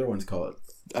 What's the other ones called?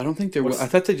 I don't think there was... I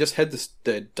thought they just had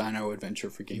the Dino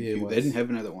Adventure for GameCube. They didn't have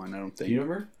another one, I don't think. Do you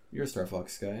remember? You're a Star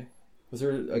Fox guy. Was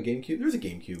there a GameCube? There was a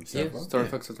GameCube. Star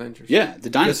Fox Adventures. Yeah, the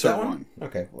dinosaur one.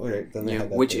 Okay, all right. Then they had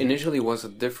that which initially was a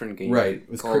different game. Right. It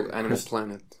was called Animal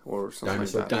Planet or something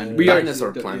like that.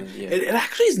 Dinosaur Planet, yeah. It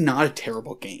actually is not a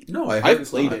terrible game. No, I've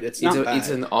played it. It's not bad. It's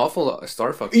an awful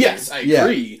Star Fox Yes, game. I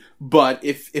agree. Yeah. But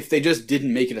if they just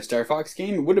didn't make it a Star Fox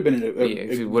game, it would have been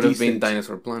it would have been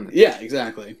Dinosaur Planet. Yeah,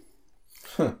 exactly.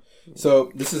 Huh. So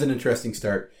this is an interesting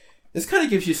start. This kind of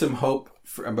gives you some hope.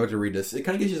 I'm about to read this. It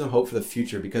kind of gives you some hope for the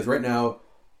future because right now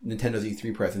Nintendo's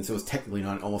E3 presence, it was technically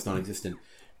almost non-existent.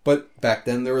 But back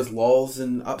then there was lulls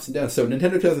and ups and downs. So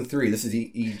Nintendo 2003, this is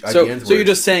IGN's So you're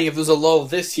just saying if there's a lull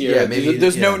this year,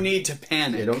 there's no need to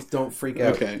panic. Yeah, don't freak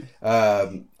out. Okay.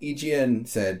 IGN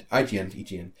said,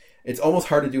 it's almost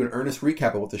hard to do an earnest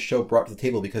recap of what the show brought to the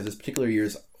table because this particular year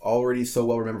is already so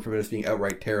well remembered for just being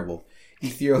outright terrible.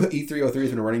 E303 has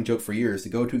been a running joke for years. The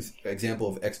go-to example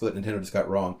of exploit Nintendo just got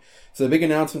wrong. So the big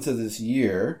announcements of this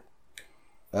year...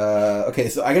 okay,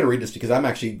 so I gotta read this because I'm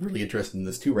actually really interested in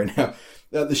this too right now.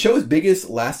 The show's biggest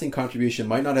lasting contribution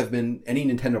might not have been any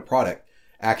Nintendo product,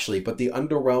 actually, but the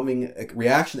underwhelming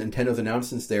reaction to Nintendo's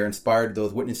announcements there inspired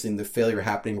those witnessing the failure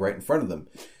happening right in front of them.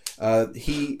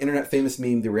 Internet famous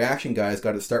meme, The Reaction Guys,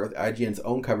 got to start with IGN's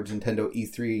own coverage of Nintendo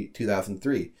E3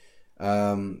 2003.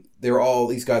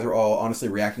 These guys were all honestly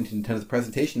reacting to Nintendo's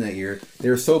presentation that year. They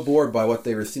were so bored by what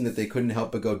they were seeing that they couldn't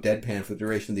help but go deadpan for the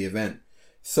duration of the event.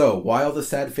 So, why all the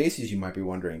sad faces, you might be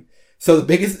wondering? So,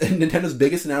 Nintendo's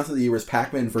biggest announcement of the year was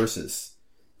Pac-Man Versus.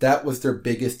 That was their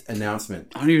biggest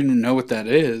announcement. I don't even know what that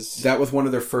is. That was one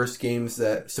of their first games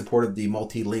that supported the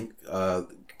multi-link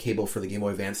cable for the Game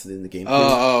Boy Advance in the GameCube.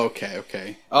 Oh,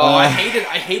 okay. I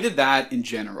hated that in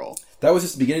general. That was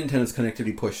just the beginning of Nintendo's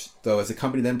connectivity push, though, as the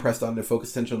company then pressed on to focus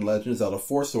attention on Legend of Zelda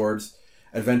 4 Swords,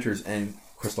 Adventures, and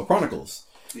Crystal Chronicles.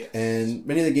 Yes. And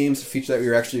many of the games feature that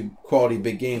were actually quality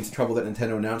big games. The trouble that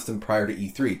Nintendo announced them prior to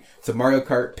E3. So Mario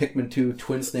Kart, Pikmin 2,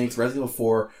 Twin Snakes, Resident Evil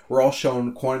 4 were all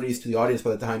shown quantities to the audience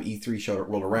by the time E3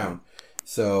 rolled around.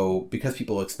 So because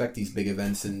people expect these big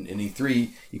events in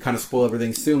E3, you kind of spoil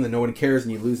everything soon, then no one cares,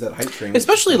 and you lose that hype train.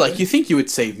 Especially you think you would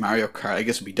save Mario Kart. I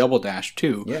guess it would be Double Dash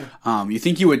too. Yeah. You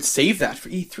think you would save that for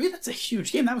E3? That's a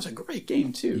huge game. That was a great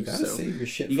game too. You gotta save your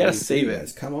shit. You gotta save it.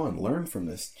 Guys. Come on, learn from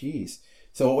this. Jeez.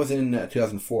 So what was in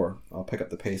 2004? I'll pick up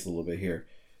the pace a little bit here.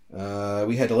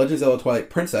 We had The Legend of Zelda Twilight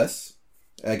Princess.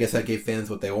 I guess that gave fans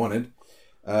what they wanted.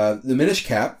 The Minish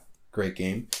Cap, great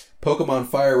game. Pokemon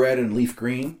Fire Red and Leaf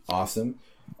Green, awesome.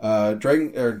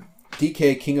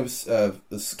 DK King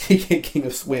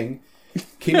of Swing.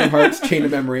 Kingdom Hearts Chain of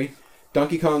Memory.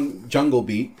 Donkey Kong Jungle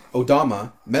Beat.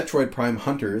 Odama. Metroid Prime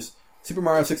Hunters. Super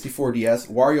Mario 64 DS.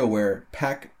 WarioWare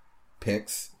Pac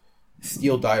Pix.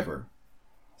 Steel Diver.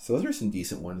 So those are some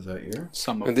decent ones out here.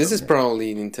 This is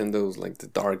probably Nintendo's the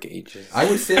dark ages. I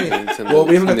would say. Well,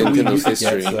 we haven't got the Nintendo's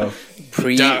history.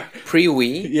 history. Yet, so. Pre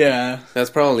Wii. Yeah, that's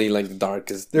probably the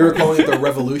darkest. They were calling it the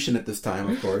Revolution at this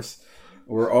time, of course.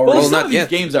 We're already. Well, some of these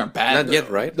games aren't bad. Not yet,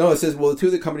 right? No, it says two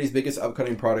of the company's biggest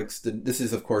upcoming products. This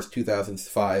is of course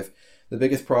 2005. The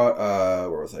biggest where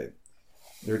was I?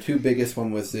 Their two biggest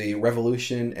one was the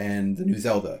Revolution and the new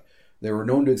Zelda. They were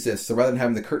known to exist, so rather than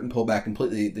having the curtain pulled back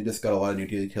completely, they just got a lot of new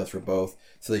details for both.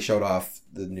 So they showed off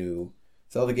the new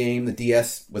Zelda game. The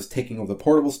DS was taking over the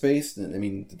portable space. I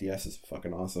mean, the DS is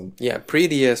fucking awesome. Yeah,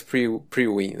 pre-DS,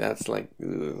 pre-Wii. That's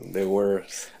the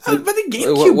worst. But the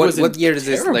GameCube wasn't what year is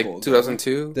this? Terrible,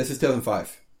 2002? This is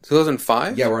 2005.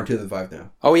 2005? Yeah, we're on 2005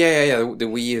 now. Oh, yeah. The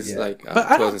Wii is but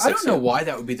I don't know why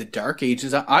that would be the dark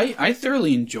ages. I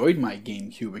thoroughly enjoyed my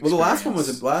GameCube experience. Well, the last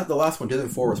one,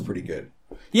 2004, was pretty good.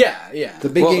 Yeah. The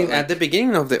big Well, game at the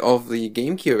beginning of the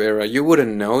GameCube era, you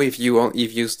wouldn't know if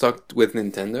you stuck with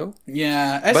Nintendo.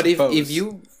 Yeah, I But suppose. if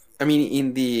you, I mean,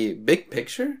 in the big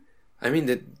picture, I mean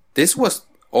this was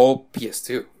all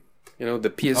PS2. You know, the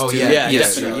PS2, Oh yeah, Yeah, yeah.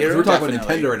 definitely. We're talking about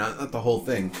Definitely. Nintendo and not the whole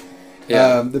thing.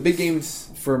 Yeah. The big games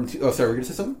from sorry, we're gonna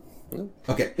say something. No.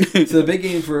 Okay, so the big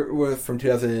game from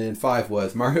 2005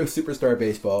 was Mario Superstar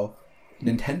Baseball,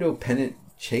 Nintendo Pennant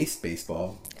Chase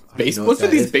Baseball. I don't even know what What's with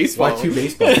that these is. baseball? Why two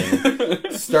baseball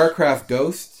games? StarCraft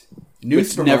Ghost, New Which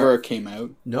Super never Mario. came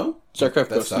out. No, StarCraft That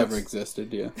Ghost sucks. never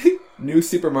existed, yeah. New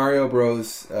Super Mario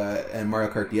Bros. And Mario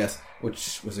Kart DS,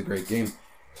 which was a great game.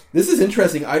 This is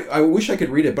interesting. I wish I could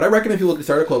read it, but I recommend people look at this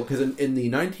article because in the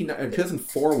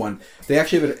 2004 one, they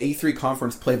actually have an A3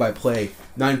 conference play-by-play,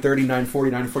 9:30,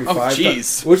 9:40, 9:45. Oh,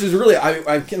 jeez. Which is really, I'm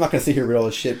not going to sit here and read all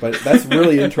this shit, but that's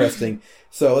really interesting.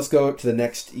 So let's go to the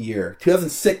next year.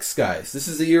 2006, guys. This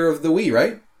is the year of the Wii,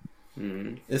 right?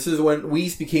 Mm. This is when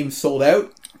Wii's became sold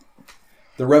out.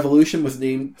 The Revolution was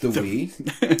named the Wii.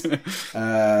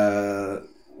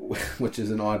 Which is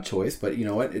an odd choice, but you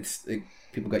know what?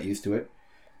 People got used to it.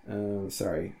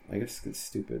 Sorry, I guess it's a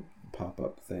stupid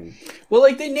pop-up thing. Well,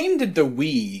 like, they named it the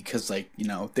Wii because, like, you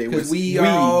know, they was we are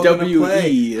all Wii, gonna W-E,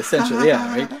 play. essentially,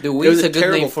 yeah, right? The It Wii was is a good name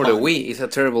terrible for pun. the Wii. It's a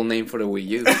terrible name for the Wii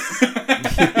U.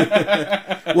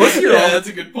 What's your Yeah, own- that's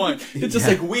a good point. It's just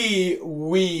Yeah. like we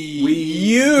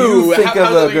You think How of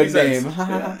does a that good make name.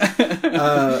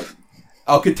 sense?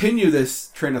 I'll continue this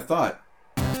train of thought.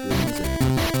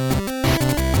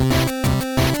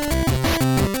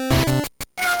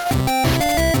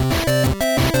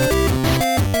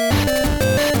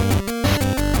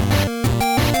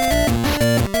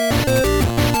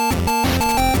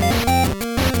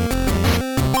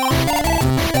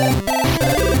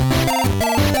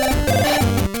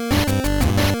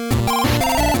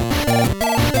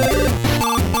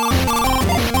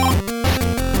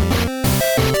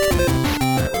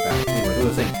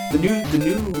 The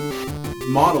new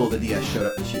model of the DS showed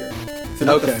up this year. So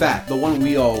not the Okay. Fat, the one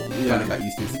we all kind of got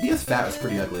used to. The DS Fat was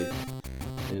pretty ugly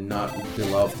and not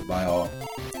beloved by all.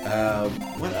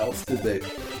 What else did they?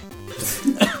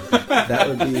 That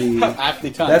would be.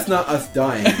 Aptly timed. That's not us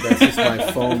dying. That's just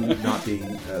my phone not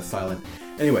being silent.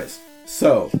 Anyways,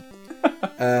 so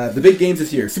the big games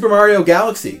this year: Super Mario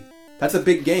Galaxy. That's a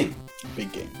big game.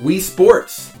 big game. Wii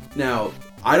Sports. Now,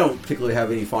 I don't particularly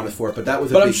have any fondness for it, but that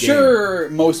was a But big I'm game. sure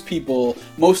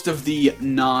most of the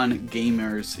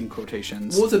non-gamers, in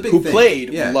quotations, Well, it's a big who thing.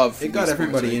 played Yeah, love it got Wii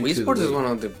everybody Sports, right? into Wii Sports the- is one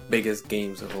of the biggest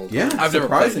games of all time. Yeah, I've never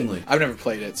surprisingly. played it. I've never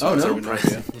played it. So Oh, it's no? never no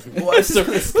idea. Well,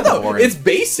 it's But no, boring. it's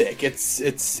basic.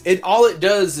 It all it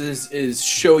does is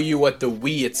show you what the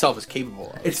Wii itself is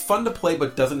capable of. It's fun to play,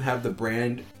 but doesn't have the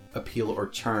brand appeal or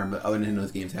charm that other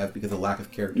Nintendo's games have because of lack of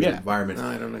character and Yeah. environment. No,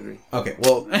 I don't agree. Okay,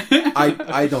 well,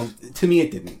 I don't. To me, it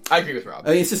didn't. I agree with Rob. I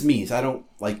mean, it's just memes. I don't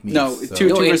like memes. No, so. Two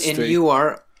No, versus and three. you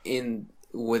are in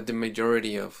with the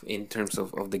majority of in terms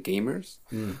of the gamers,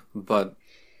 but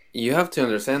you have to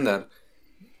understand that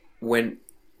when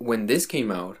this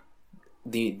came out,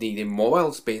 the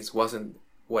mobile space wasn't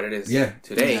what it is Yeah.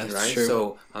 today, Yeah, that's right? true.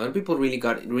 So a lot of people really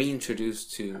got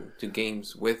reintroduced to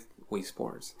games with Wii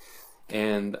Sports,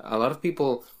 and a lot of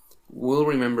people will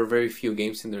remember very few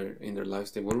games in their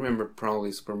lives. They will remember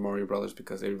probably Super Mario Brothers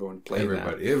because everyone played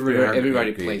that.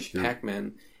 Everybody played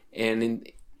Pac-Man, and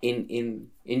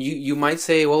in you might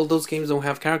say, well, those games don't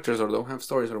have characters or don't have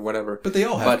stories or whatever, But they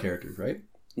all have But- characters, right?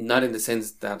 not in the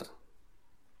sense that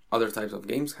other types of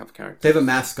games have characters. They have a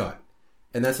mascot,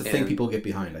 and that's the thing And- people get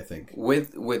behind. I think.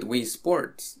 With Wii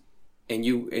Sports, and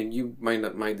you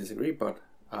might disagree, but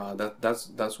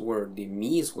that's where the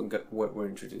Mii's were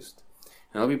introduced.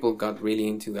 And a lot of people got really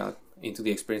into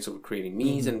the experience of creating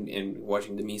Mii's and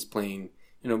watching the Mii's playing,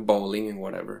 bowling and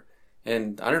whatever.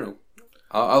 And I don't know,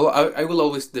 I will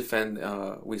always defend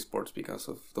Wii Sports because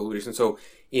of those reasons. So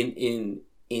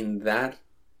in that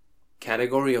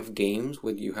category of games,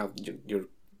 where you have your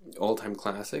all-time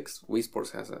classics, Wii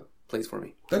Sports has a place for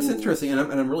me. That's interesting, and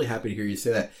I'm really happy to hear you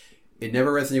say that. It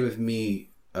never resonated with me.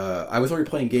 I was already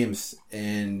playing games,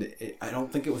 and I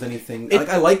don't think it was anything.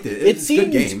 I liked it. It's a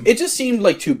good game. It just seemed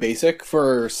like too basic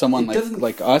for someone doesn't-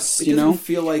 like us, It you doesn't know.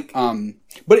 feel like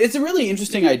But it's a really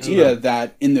interesting idea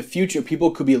that in the future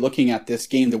people could be looking at this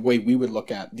game the way we would look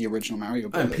at the original Mario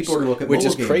and Brothers, people are going to look at which mobile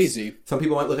is games. crazy. Some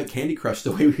people might look at Candy Crush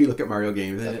the way we look at Mario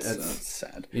games. And That's that's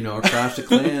sad. or Clash of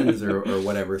Clans or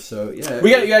whatever. So yeah,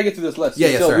 You gotta get through this list.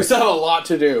 Yeah, we sorry. still have a lot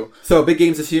to do. So big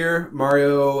games this year: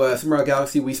 Mario, Super Mario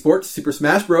Galaxy, Wii Sports, Super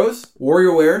Smash Bros,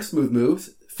 WarioWare, Smooth Moves,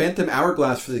 Phantom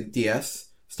Hourglass for the DS,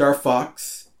 Star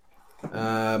Fox,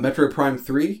 Metroid Prime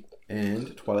 3,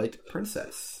 and Twilight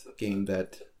Princess. A game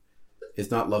that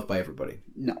is not loved by everybody.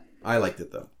 No. I liked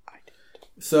it, though. I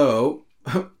did. So,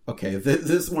 okay,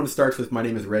 this one starts with "My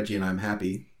name is Reggie and I'm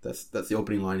happy." That's the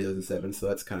opening line of 2007, so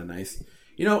that's kind of nice.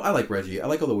 You know, I like Reggie. I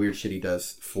like all the weird shit he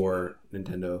does for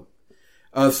Nintendo.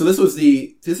 So this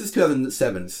is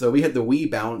 2007. So we had the Wii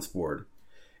balance board.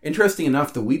 Interesting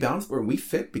enough, the Wii balance board and Wii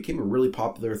Fit became a really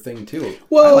popular thing too.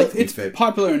 Well, I like it's Fit.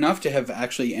 popular enough to have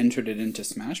actually entered it into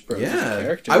Smash Bros. As a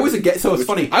character. I was against. So it's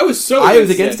funny. I was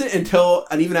against it until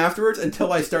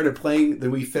I started playing the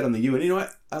Wii Fit on the U, and you know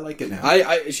what? I like it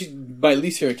now. She's my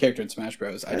least favorite character in Smash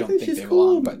Bros. I don't think she's they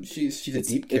cool, belong, but she's a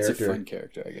deep character. It's a fun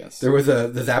character, I guess. There was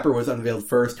the Zapper was unveiled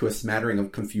first to a smattering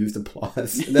of confused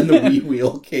applause, and then the Wii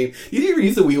Wheel came. Did you ever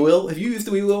use the Wii Wheel? Have you used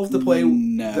the Wii Wheel to play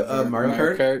Mario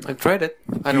Kart? I've tried it.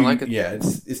 I don't like it. Yeah,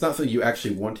 it's not something you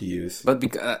actually want to use. But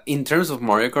in terms of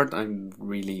Mario Kart, I'm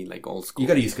really like old school. You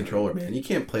got to use controller, man. You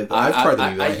can't play. I've tried the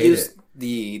Wii Wheel. I hate used it.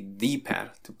 the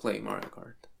D-pad to play Mario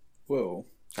Kart. Whoa.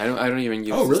 I don't even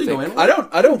use. Oh, really? the No stick. analog?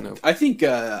 I don't. No. I think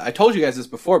I told you guys this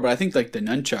before, but I think like the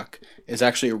nunchuck is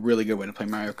actually a really good way to play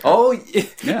Mario Kart. Oh,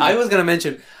 Yeah. I was gonna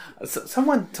mention.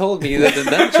 Someone told me that the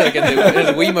nunchuck and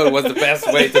the Wiimote was the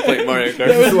best way to play Mario Kart.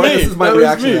 This is my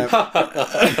reaction. To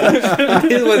that.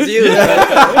 It was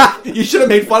you. You should have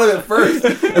made fun of it first.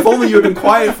 If only you had been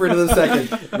quiet for another second.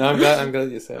 No, I'm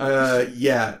glad you said it.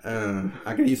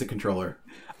 I'm gonna use a controller.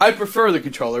 I prefer the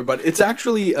controller, but it's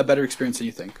actually a better experience than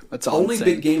you think. That's all. Only I'm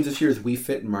saying. big games this year is Wii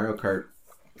Fit and Mario Kart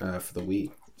for the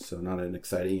Wii. So not an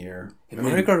exciting year.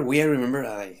 Mario Kart Wii, I remember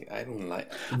I don't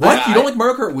like. What? You don't like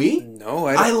Mario Kart Wii? No,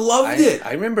 I loved it.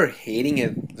 I remember hating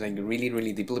it like really,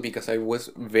 really deeply because I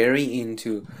was very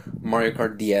into Mario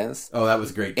Kart DS. Oh, that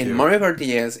was great too. And Mario Kart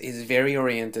DS is very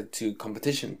oriented to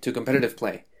competition, to competitive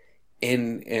play.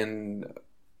 And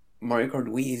Mario Kart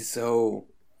Wii is so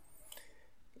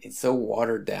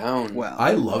watered down. Well,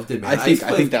 I loved it, man. I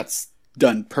think that's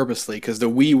done purposely because the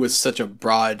Wii was such a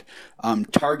broad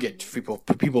target for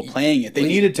people playing it. They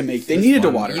needed to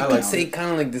water it You down. could say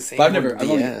kind of like the same. But I've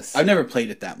never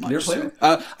played it that much. You never played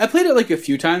it? I played it like a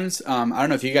few times. I don't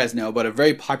know if you guys know, but a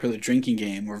very popular drinking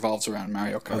game revolves around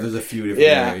Mario Kart. Oh, there's a few different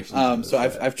variations. Yeah. So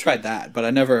I've tried that, but I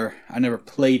never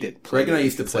played it. Greg and I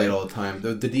used to play it all the time.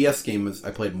 The DS game I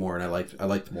played more, and I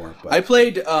liked more. But I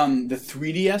played the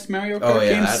 3DS Mario Kart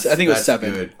games. I think it was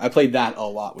 7. Good. I played that a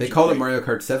lot. They called it Mario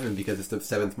Kart 7 because it's the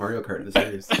 7th Mario Kart in the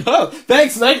series. Oh,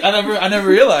 thanks, Mike. I never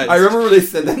realized. I remember when they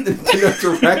said that in the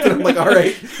direct, and I'm like, all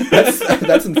right,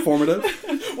 that's informative.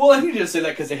 Well, I need to say that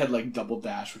because they had like Double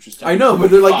Dash, which is I know,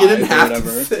 but they're like, you didn't 5 or have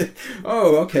whatever. to say,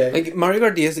 oh, okay. Like Mario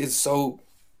Kart DS is so,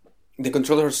 the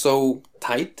controller is so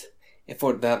tight. And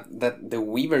for that the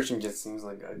Wii version just seems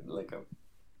like a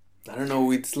I don't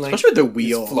know. It's like Especially with the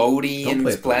wheel. It's floaty Don't and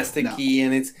play it's it, play it. plasticky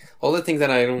and it's all the things that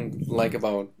I don't like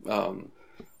about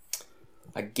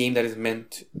a game that is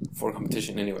meant for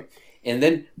competition anyway. And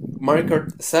then Mario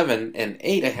Kart 7 and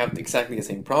 8, I have exactly the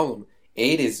same problem.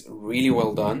 8 is really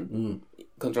well done.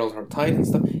 Controls are tight and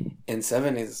stuff. And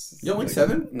 7 is... You don't like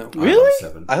 7? No. Really?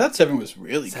 love 7. I thought 7 was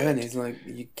really 7 good. is like,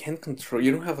 you can't control...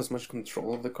 You don't have as much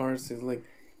control of the cars. It's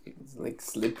like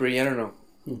slippery. I don't know.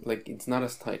 Like, it's not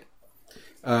as tight.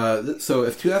 So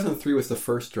if 2003 was the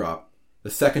first drop,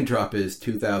 the second drop is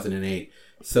 2008.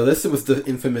 So this was the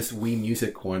infamous Wii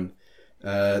Music one.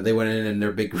 They went in and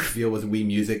their big reveal was Wii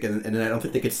Music, and then I don't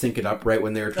think they could sync it up right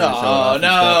when they were trying to show it off. Oh,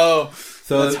 no.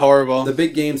 So That's horrible. The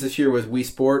big games this year was Wii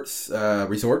Sports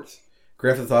Resort,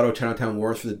 Grand Theft Auto Chinatown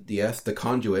Wars for the DS, The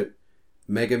Conduit,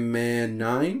 Mega Man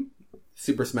 9,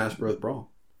 Super Smash Bros. Brawl.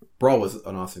 Brawl was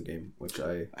an awesome game, which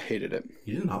I hated it.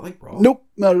 You did not like Brawl? Nope,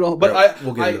 not at all. But Right,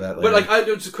 we'll get into that later. But like,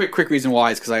 just a quick reason why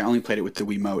is because I only played it with the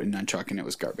Wiimote and Nunchuck, and it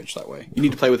was garbage that way. You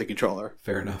need to play with a controller.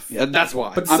 Fair enough. Yeah, that's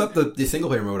why. But the single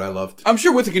player mode I loved. I'm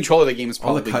sure with the controller, the game is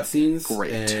All probably the cutscenes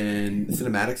great. and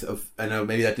cinematics of... I know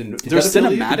maybe that didn't... There's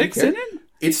cinematics in it?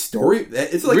 It's story...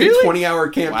 It's like Really? a 20-hour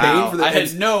campaign. Wow, For the, I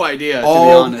had no idea, to be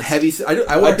all honest. heavy... I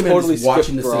recommend totally just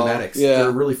watching the skipped Brawl. cinematics. Yeah.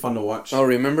 They're really fun to watch. Oh,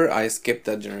 remember? I skipped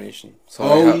that generation.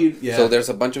 So yeah. So there's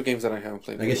a bunch of games that I haven't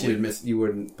played. I guess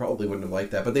you probably wouldn't have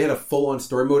liked that. But they had a full-on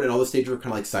story mode, and all the stages were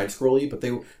kind of like side-scrolly, but they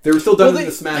were still done in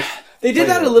the Smash. They did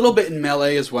that a little bit in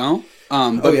Melee as well,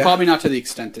 but yeah? probably not to the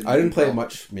extent. I didn't play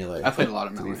much Melee. I played a lot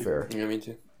of Melee. To be fair. Yeah, me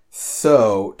too.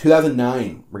 So,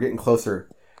 2009. We're getting closer.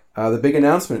 The big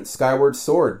announcement, Skyward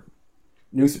Sword.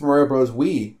 New Super Mario Bros.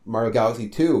 Wii, Mario Galaxy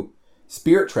 2,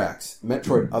 Spirit Tracks,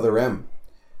 Metroid Other M.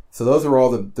 So those are all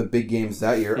the big games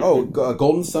that year. Oh,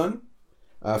 Golden Sun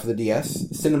for the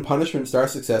DS. Sin and Punishment Star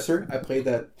Successor. I played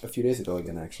that a few days ago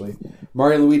again, actually.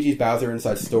 Mario and Luigi's Bowser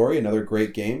Inside Story, another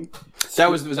great game.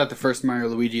 Was that the first Mario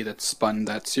Luigi that spun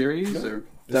that series? Or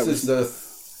This is the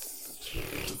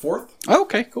fourth? Oh,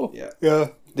 okay, cool. Yeah.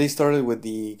 They started with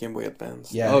the Game Boy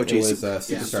Advance. Yeah, Oh, it Jesus. was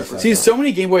Superstar Saga. See, so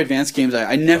many Game Boy Advance games.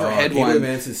 I never had Game one. Boy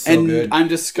Advance is so and good. I'm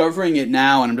discovering it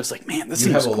now, and I'm just like, man, this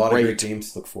You seems have a lot great. of great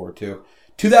games to look forward to.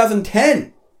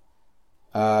 2010.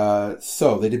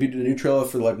 So they debuted a new trailer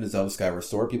for The Legend of Zelda: Skyward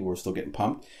Sword. People were still getting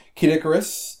pumped. Kid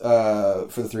Icarus for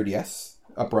the 3DS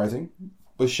Uprising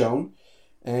was shown,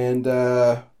 and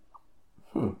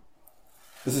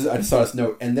this is I just saw this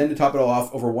note. And then to top it all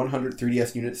off, over 100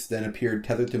 3DS units then appeared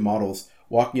tethered to models,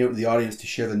 walking out to the audience to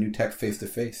share the new tech face to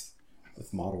face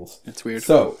with models. That's weird.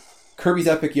 So Kirby's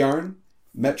Epic Yarn,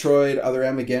 Metroid Other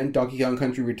M again, Donkey Kong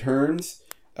Country Returns,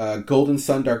 Golden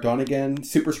Sun Dark Dawn again,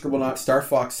 Super Scribblenauts, Star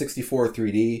Fox 64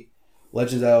 3D,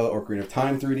 Legend of Zelda Ocarina of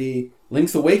Time 3D,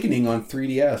 Link's Awakening on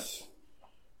 3DS.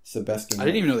 It's the best game. I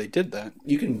didn't even know they did that.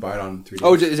 You can buy it on 3DS.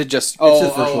 Oh, is it just?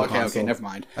 just virtual okay, console. never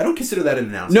mind. I don't consider that an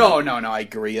announcement. No, I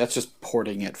agree. That's just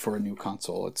porting it for a new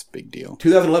console. It's a big deal.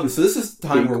 2011. So this is the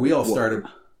time Big where we all whoop. started.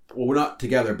 Well, we're not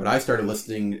together, but I started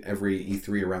listening every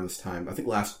E3 around this time. I think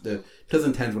the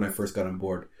 2010 is when I first got on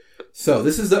board. So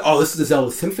this is the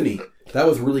Zelda Symphony. That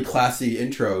was a really classy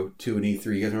intro to an E3.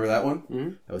 You guys remember that one? Mm-hmm.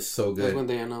 That was so That's good. when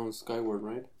they announced Skyward,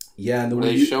 right? Yeah, and the Were Wii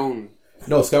they U- shown?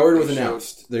 No, Skyward was they showed-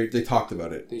 announced. They talked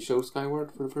about it, They showed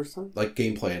Skyward for the first time. like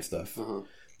gameplay and stuff. Uh-huh.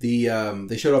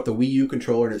 They showed off the Wii U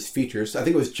controller and its features. I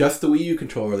think it was just the Wii U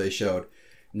controller they showed,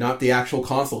 not the actual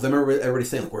console. 'Cause I remember everybody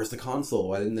saying, like, "Where's the console?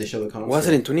 Why didn't they show the console?" Was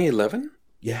it in 2011?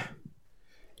 Yeah.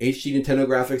 HD Nintendo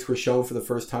graphics were shown for the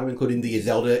first time, including the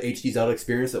HD Zelda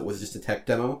experience that was just a tech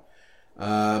demo.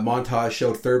 Montage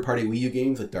showed third-party Wii U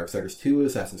games like Darksiders 2,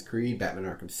 Assassin's Creed, Batman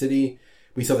Arkham City.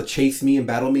 We saw the Chase Me and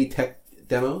Battle Me tech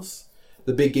demos.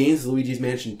 The big games, Luigi's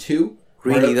Mansion 2.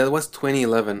 Really? Mario- That was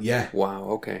 2011? Yeah. Wow,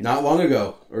 okay. Not long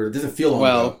ago, or it doesn't feel long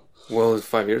Well, ago. Well, it was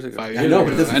 5 years ago. 5 I years know, ago.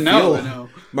 but it doesn't I know. feel.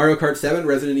 Mario Kart 7,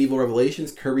 Resident Evil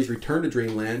Revelations, Kirby's Return to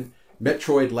Dreamland,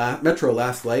 Metro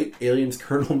Last Light, Aliens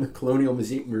Colonial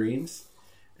Marines,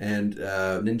 and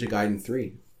Ninja Gaiden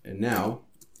 3. And now,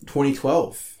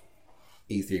 2012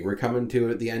 E3. We're coming to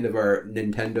at the end of our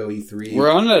Nintendo E3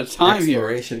 We're on a time here.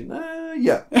 exploration.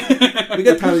 Yeah. We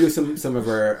got time to do some of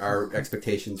our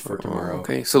expectations for tomorrow.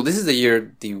 Okay, so this is the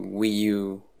year the Wii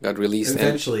U got released.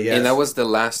 Eventually, yes. And that was the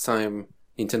last time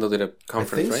Nintendo did a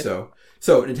conference, I think right? so.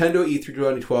 So Nintendo E3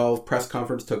 2012 press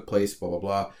conference took place. Blah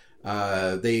blah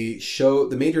blah. They showed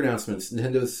the major announcements.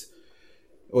 Nintendo's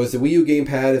was the Wii U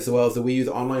gamepad as well as the Wii U's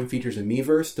online features in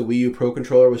Miiverse. The Wii U Pro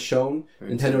controller was shown.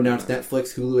 Nintendo announced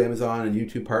Netflix, Hulu, Amazon, and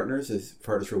YouTube partners as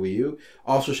partners for Wii U.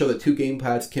 Also showed that two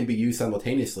gamepads can be used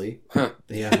simultaneously. Huh.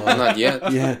 Yeah, Not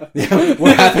yet. yeah.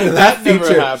 What happened to that feature?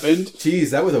 Never happened.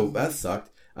 Jeez, that sucked.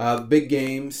 Big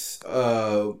games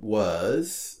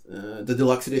was the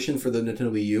deluxe edition for the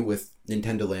Nintendo Wii U with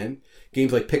Nintendo Land.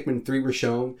 Games like Pikmin 3 were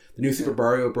shown. The new Super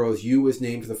Mario Bros. U was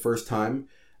named for the first time.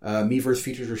 Miiverse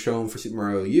features were shown for Super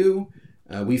Mario U.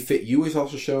 Wii Fit U was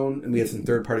also shown, and we had some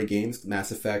third-party games: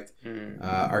 Mass Effect,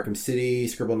 Arkham City,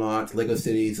 Scribblenauts, Lego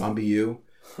City, Zombie U.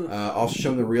 Also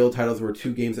shown the real titles were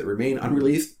two games that remain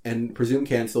unreleased and presumed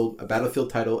canceled: a Battlefield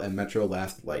title and Metro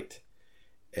Last Light.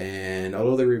 And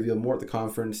although they revealed more at the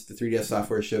conference, the 3DS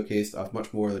software showcased off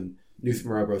much more than New Super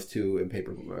Mario Bros. 2 and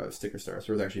paper sticker stars.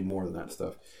 There was actually more than that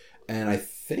stuff. And I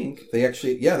think they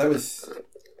actually, that was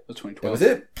 2012. that was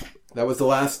it. That was the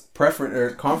last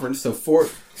conference. So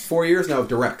 4 years now of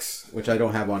directs, which I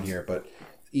don't have on here. But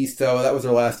so that was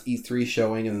their last E3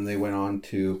 showing, and then they went on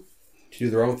to do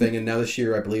their own thing. And now this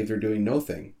year, I believe they're doing no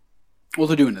thing. Well,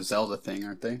 they're doing a Zelda thing,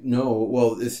 aren't they? No,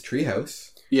 well, it's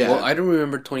Treehouse. Yeah. Well, I don't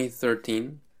remember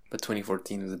 2013, but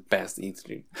 2014 is the best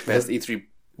E3. Best E3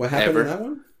 What happened ever. in that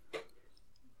one?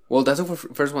 Well, that's the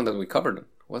first one that we covered,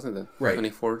 wasn't it? Right.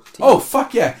 2014. Oh,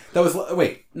 fuck yeah. That was,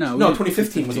 wait. No, No, we-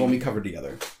 2015 was the one we covered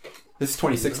together. This is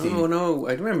 2016. No,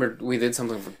 I remember we did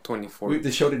something for 2014.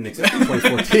 The show didn't exist in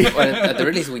 2014. But at the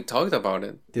release, we talked about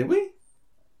it. Did we?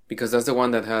 Because that's the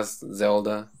one that has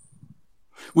Zelda.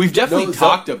 We've definitely No,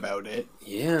 talked about it,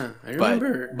 Yeah, I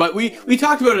remember. but we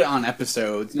talked about it on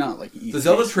episodes, not like E3 The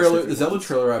Zelda trailer,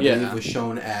 specifically. I believe, Yeah. was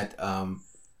shown at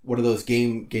one of those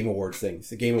game awards things.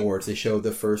 The Game Awards. They showed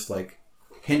the first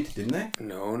hint, didn't they?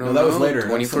 No, that was later.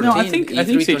 2014. No, I think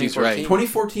E3 Seiji's right.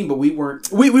 2014, but we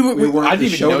weren't. We weren't I the didn't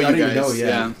even show- know I you didn't guys. even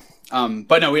know, yeah.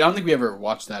 But no, I don't think we ever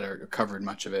watched that or covered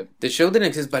much of it. The show didn't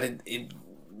exist, but it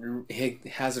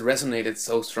has resonated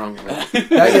so strongly.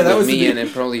 that was me, the big- and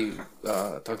I probably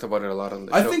talked about it a lot on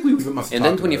the show. I think we must. Have And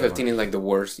then talked about it 2015 is like the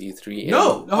worst E3.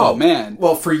 No. Oh, man.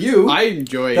 Well, for you, I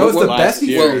enjoyed That was the last best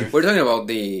year. E3. Well, we're talking about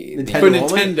the Nintendo For only?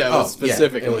 Nintendo Oh, yeah,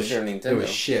 specifically. Sure, Nintendo. it was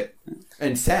shit.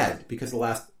 And sad because the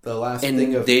last And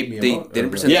thing of they Miyamoto,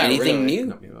 didn't present Yeah, anything really. new.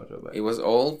 Not Miyamoto, but- It was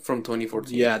all from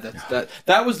 2014. Yeah,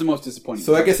 that was the most disappointing.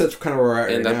 So I guess that's kind of where we're at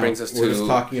And right that now. brings us We're to just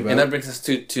talking about. and that brings us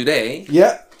to today.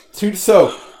 Yeah.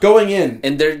 So going in,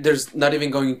 And there's not even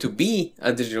going to be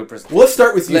a digital presentation. well, let's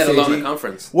start with you, Let alone a Seiji.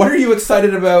 conference. What are you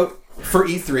excited about for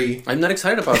E3? I'm not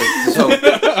excited about it. So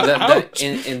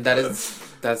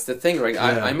that's the thing, right?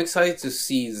 Yeah. I'm excited to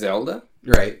see Zelda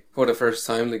Right. for the first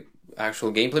time, like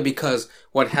actual gameplay, because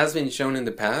what has been shown in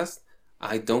the past,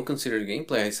 I don't consider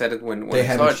gameplay. I said it when They I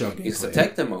haven't saw it. shown It's a gameplay.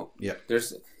 tech demo. Yeah.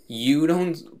 You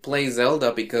don't play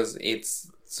Zelda because it's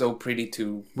so pretty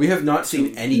to We have not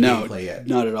seen any no, gameplay yet.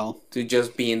 not at all.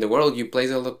 just be in the world. You play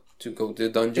Zelda to go to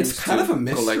dungeons. It's kind to of a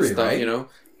mystery, collect stuff, right? you know.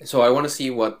 So I want to see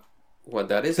what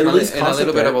that is, They and a released little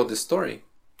concept bit art. about the story.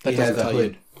 That He has doesn't a tell you.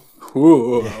 hood.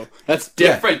 Ooh, that's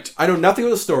different. I know nothing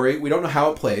about the story. We don't know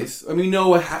how it plays. I mean,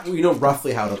 we know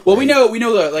roughly how to play. Well, we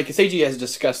know that like Seiji has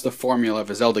discussed the formula of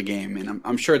a Zelda game, and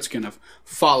I'm sure it's going to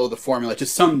follow the formula to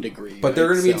some degree. But they're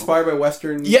right? going to be So- inspired by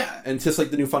Western. Yeah. And just like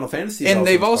the new Final Fantasy. is And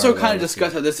they've also inspired by kind of Western.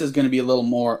 discussed how this is going to be a little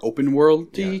more open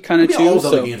world-y Yeah. kind of I mean, too. all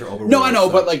Zelda So games are open no, world, I know,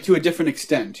 so- but like to a different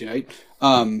extent, right?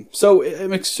 So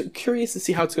I'm curious to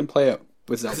see how it's going to play out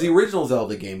with Zelda. Because the original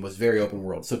Zelda game was very open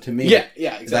world. So to me, Yeah,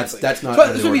 exactly. That's not. So out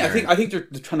of that's the what I mean. ordinary. I think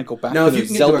they're trying to go back Now, to if the you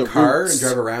can get Zelda into a car roots. and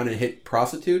drive around and hit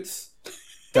prostitutes,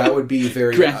 that would be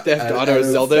very Grand Theft Auto out of-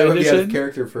 Zelda that would be out of edition?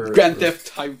 character for Grand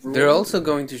Theft Hyrule. They're also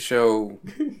going to show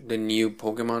the new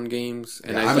Pokemon games,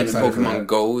 and Yeah, I I'm think excited for Pokemon that.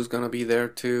 Go is going to be there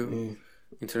too.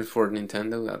 In terms for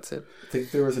Nintendo, that's it. I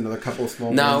think there was another couple of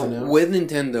small. Now, games announced. with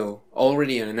Nintendo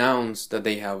already announced that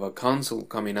they have a console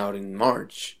coming out in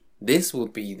March, this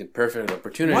would be the perfect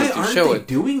opportunity Why to aren't show they it.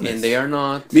 doing this? And they are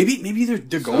not. Maybe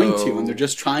they're going So- to, and they're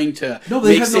just trying to. No,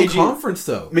 they make have no Seiji- conference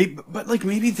though. But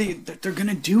maybe they're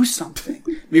gonna do something.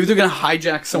 Maybe they're gonna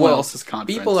hijack someone Well, else's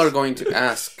conference. People are going to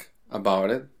ask about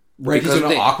it. Right, because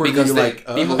because awkwardly because like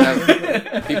people have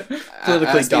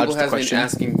Politically as people dodged the has been question.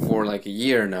 asking for like a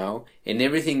year now, and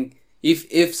everything.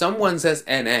 If someone says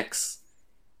NX,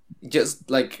 just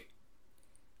like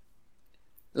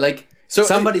So,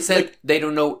 somebody said like- they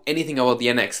don't know anything about the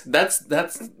NX. That's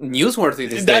newsworthy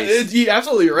these That days. is, you're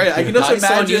absolutely right. I can just I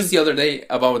saw imagine. news the other day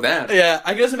about that. Yeah,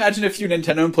 I can just imagine a few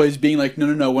Nintendo employees being like,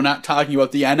 "No, we're not talking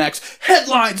about the NX."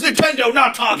 Headlines: Nintendo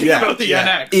not talking Yeah, about the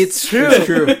yeah. NX. It's true. It's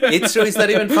true. It's true. It's not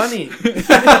even funny.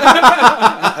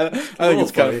 I think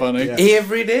it's kind of funny. Yeah.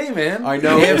 Every day, man. I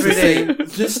know. Every it's day. the same-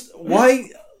 Just why?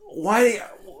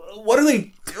 What are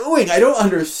they doing? I don't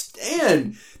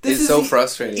understand. This It's is so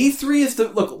frustrating. E3 is the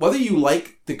look. Whether you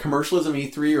like the commercialism of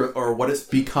E3 or what it's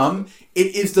become,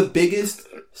 it is the biggest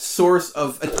source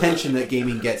of attention that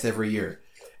gaming gets every year.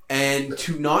 And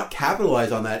to not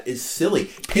capitalize on that is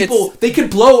silly. They could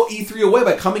blow E3 away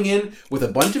by coming in with a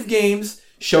bunch of games,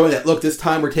 showing that look, this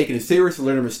time we're taking it serious, we're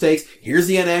learning our mistakes. Here's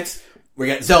the NX. We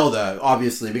got Zelda,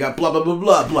 obviously. We got blah blah blah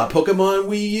blah blah. Pokemon,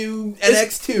 Wii U,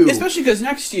 NX2. Especially because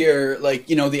next year, like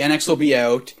the NX will be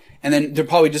out, and then they're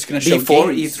probably just going to show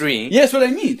Before games. E3. Yeah, that's what I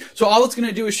mean. So all it's going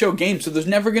to do is show games. So there's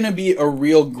never going to be a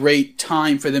real great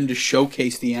time for them to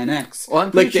showcase the NX Well,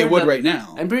 I'm pretty like they sure would that- right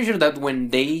now. I'm pretty sure that when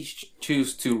they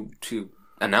choose to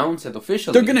announce it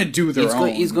officially, They're gonna do their own.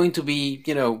 It's going to be,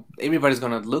 everybody's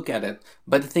going to look at it.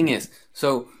 But the thing is,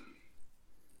 so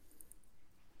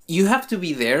you have to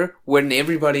be there when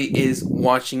everybody is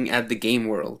watching at the game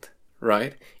world,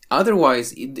 right?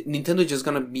 Otherwise, Nintendo's just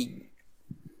going to be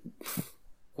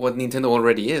what Nintendo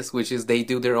already is, which is they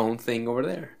do their own thing over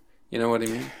there. You know what I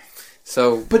mean?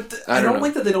 So, But I don't know.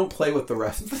 like that they don't play with the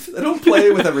rest. They don't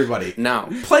play with everybody. Now,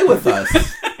 Play with us.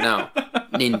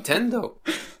 Nintendo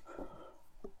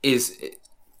is,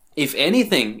 if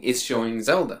anything, is showing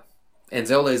Zelda, and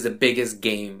Zelda is the biggest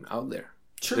game out there.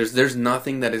 Sure. There's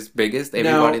nothing that is biggest.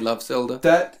 Everybody loves Zelda.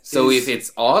 If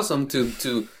it's awesome to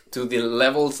the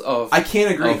levels of, I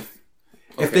can't agree.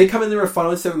 If okay. they come in there with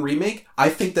Final 7 remake, I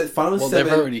think that Final Well, 7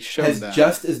 they've already shown has that.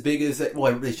 just as big as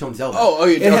they've shown Zelda.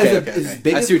 Okay, it has okay. as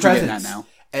big I as see what you're getting presence at now.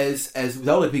 as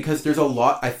Zelda because there's a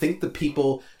lot. I think the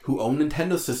people who own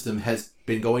Nintendo system has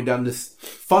been going down this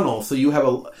funnel. So you have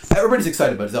everybody's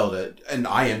excited about Zelda, and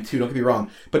I am too. Don't get me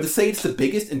wrong, but to say it's the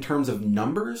biggest in terms of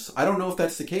numbers, I don't know if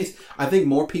that's the case. I think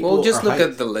more people. well, just are look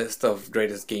hyped. at the list of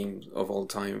greatest games of all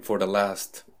time for the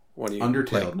last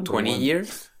Undertale, like number 20 one.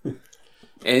 years, and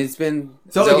it's been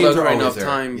Zelda games are for always enough there,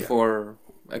 time yeah. for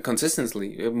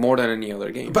consistently more than any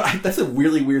other game. But that's a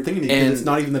really weird thing to me because And it's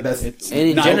not even the best. And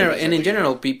in Not general, always Zelda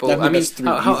game. people, Definitely I mean, best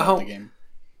 3D Zelda game.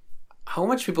 how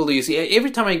much people do you see?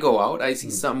 Every time I go out, I see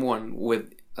someone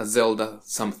with a Zelda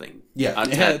something. Yeah. A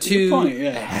Yeah, that's a tattoo, good point, yeah.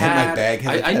 a I had my hat. bag,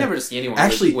 had a I tattoo. never see anyone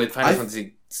Actually, with Final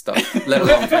Fantasy stuff, let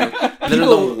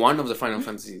alone one of the Final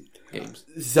Fantasy games.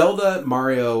 Zelda,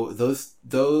 Mario, those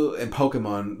and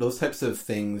Pokemon, those types of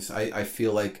things, I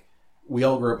feel like we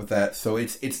all grew up with that, so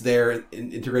it's there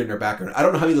integrated in our background. I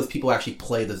don't know how many of those people actually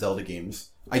play the Zelda games.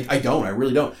 I don't. I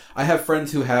really don't. I have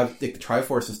friends who have like, the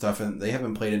Triforce and stuff, and they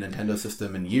haven't played a Nintendo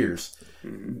system in years.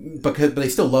 But they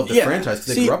still love the franchise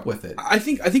because they grew up with it. I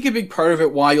think a big part of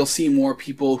it why you'll see more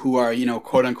people who are,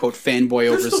 quote unquote fanboy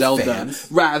over Zelda fans.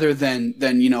 rather than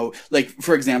like,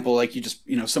 for example, like you just,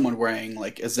 someone wearing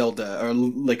like a Zelda or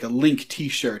like a Link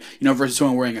t-shirt, versus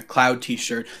someone wearing a Cloud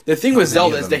t-shirt. The thing with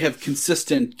Zelda is they have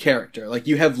consistent character. Like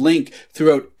you have Link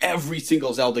throughout every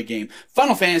single Zelda game.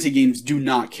 Final Fantasy games do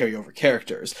not carry over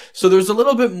characters. So there's a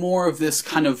little bit more of this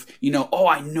kind of, oh,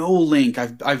 I know Link.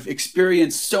 I've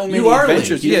experienced so many adventures.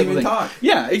 You didn't even talk.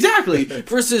 Yeah, exactly.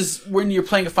 Versus when you're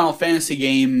playing a Final Fantasy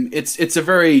game, it's a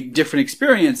very different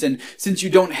experience. And since you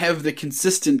don't have the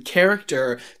consistent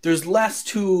character, there's less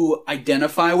to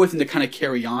identify with and to kind of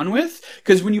carry on with.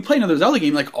 Because when you play another Zelda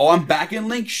game, like, oh, I'm back in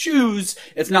Link's shoes.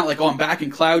 It's not like, oh, I'm back in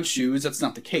Cloud's shoes. That's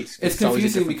not the case. It's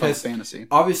confusing because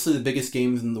obviously the biggest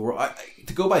games in the world,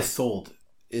 to go by sold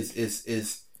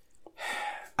is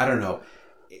I don't know.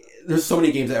 There's so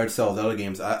many games that outsell Zelda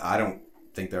games. I don't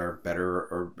think they're better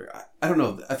or I don't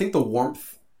know. I think the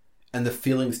warmth and the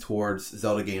feelings towards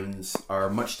Zelda games are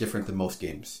much different than most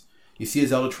games. You see a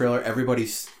Zelda trailer,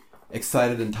 everybody's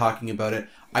excited and talking about it.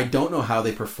 I don't know how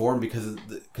they perform because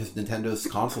Nintendo's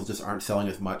consoles just aren't selling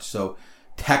as much. So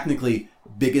technically,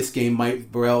 biggest game might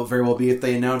very well be if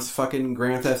they announce fucking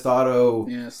Grand Theft Auto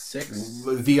 6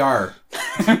 VR.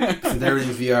 Since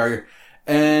everything's VR.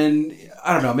 And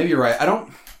I don't know, maybe you're right.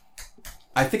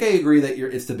 I think I agree that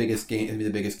it's the biggest game. It'd be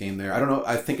the biggest game there. I don't know.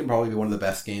 I think it'd probably be one of the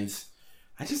best games.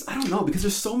 I don't know because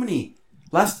there's so many.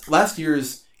 Last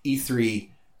year's E3,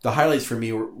 the highlights for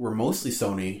me were mostly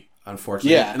Sony,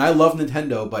 unfortunately. Yeah. And I love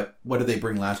Nintendo, but what did they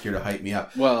bring last year to hype me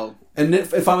up? Well, and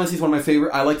Final Fantasy is one of my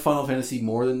favorite. I like Final Fantasy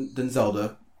more than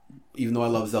Zelda, even though I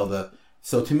love Zelda.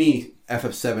 So to me,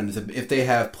 FF7 is if they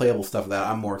have playable stuff that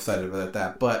I'm more excited about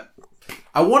that. But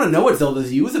I want to know what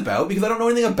Zelda's U is about because I don't know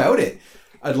anything about it.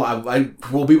 I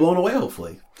will be blown away,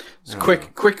 hopefully. So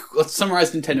quick. Let's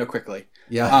summarize Nintendo quickly.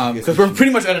 Yeah. Because we're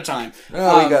pretty much out of time.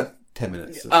 Oh, we got 10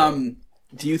 minutes.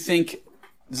 Do you think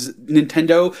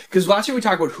Nintendo... Because last year we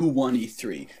talked about who won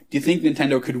E3. Do you think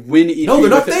Nintendo could win E3 No, they're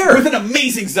not there! With an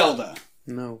amazing Zelda?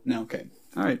 No. No, okay.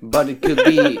 All right. But it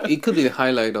could be the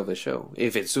highlight of the show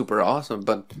if it's super awesome.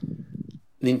 But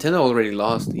Nintendo already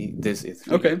lost this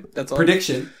E3. Okay, that's all.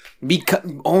 Prediction.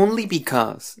 Only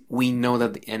because we know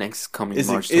that the NX is coming in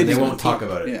March 2017. They won't talk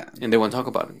about it. Yeah. And they won't talk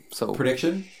about it. So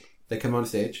prediction, they come on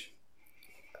stage,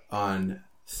 on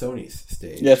Sony's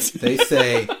stage. Yes. They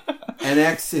say,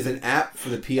 NX is an app for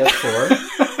the PS4.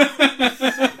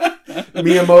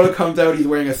 Miyamoto comes out, he's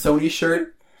wearing a Sony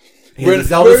shirt. He has a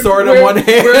Zelda sword in one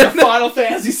hand. Wearing a Final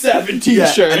Fantasy 17 yeah,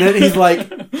 shirt. And then he's like,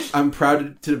 I'm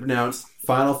proud to announce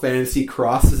Final Fantasy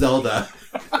Cross Zelda.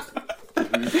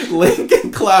 Link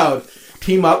and Cloud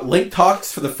team up. Link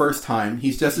talks for the first time.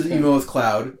 He's just as emo as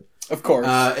Cloud. Of course.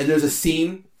 And there's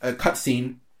a cut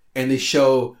scene, and they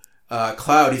show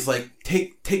Cloud. He's like,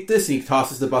 take this, and he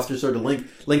tosses the Buster Sword to Link.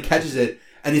 Link catches it,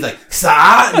 and he's like,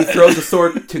 Sa! And he throws the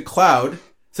sword to Cloud.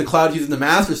 So Cloud's using the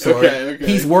Master Sword. Okay.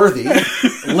 He's worthy.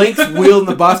 Link's wielding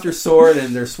the Buster Sword,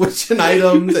 and they're switching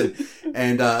items,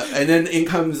 and then in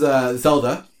comes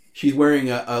Zelda. She's wearing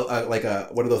a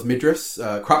one of those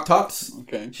midriffs, crop tops.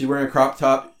 Okay. She's wearing a crop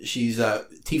top. She's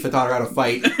Tifa taught her how to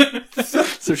fight.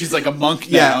 So she's like a monk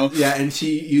now. Yeah, and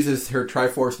she uses her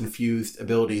Triforce infused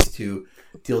abilities to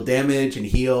deal damage and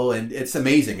heal, and it's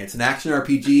amazing. It's an action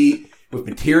RPG with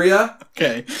materia.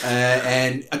 Okay.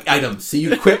 And items. So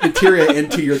you equip materia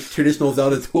into your traditional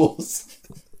Zelda tools.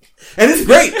 And it's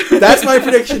great. That's my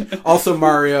prediction. Also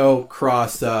Mario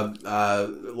Cross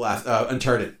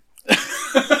Uncharted.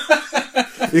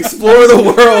 Explore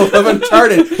the world of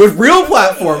Uncharted with real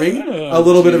platforming. A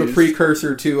little bit of a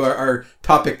precursor to our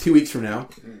topic 2 weeks from now.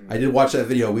 I did watch that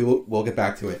video. We'll get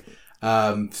back to it.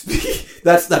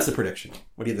 That's the prediction.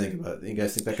 What do you think about it? You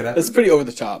guys think that could happen? It's pretty over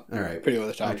the top. All right. Pretty over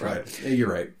the top. I tried. Right? You're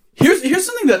right. Here's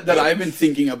something that I've been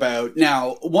thinking about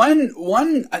now. Now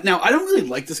I don't really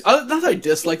like this. Not that I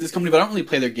dislike this company, but I don't really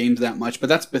play their games that much. But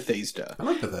that's Bethesda. I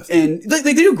like Bethesda, and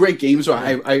they do great games. So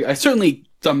I certainly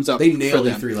thumbs up. They nailed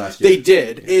E3 last year. They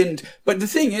did, but the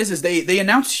thing is they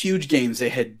announced huge games. They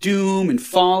had Doom and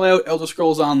Fallout, Elder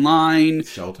Scrolls Online,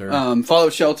 Shelter,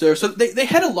 Fallout Shelter. So they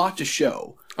had a lot to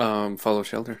show. Fallout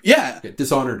Shelter. Yeah.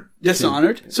 Dishonored.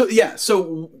 So yeah.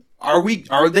 So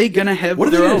Are they gonna have What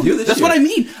are they their gonna own? do this That's year? what I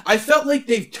mean. I felt like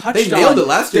they've touched. They nailed it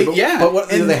last year, but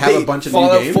what, and they have a bunch of new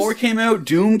Fallout games? 4 came out,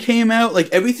 Doom came out, like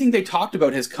everything they talked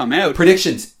about has come out.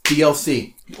 Predictions,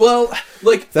 DLC. Well,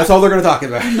 like That's all they're going to talk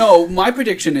about. no, my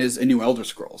prediction is a new Elder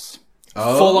Scrolls.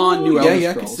 Oh, Full on new Elder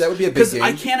yeah, Scrolls. that would be a big Because game.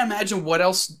 I can't imagine what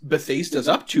else Bethesda's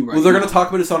up to right Well, they're now. going to talk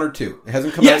about Dishonored 2. It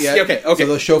hasn't come Yes, out yet. okay. So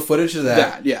they'll show footage of that.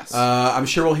 That, yes. I'm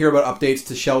sure we'll hear about updates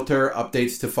to Shelter,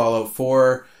 updates to Fallout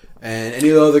 4, and any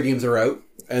of the other games are out.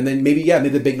 And then maybe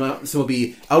the big announcement will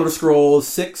be Elder Scrolls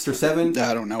 6 or 7.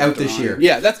 I don't know. Out this year.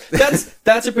 Yeah,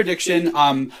 that's a prediction.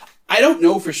 I don't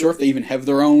know for sure if they even have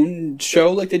their own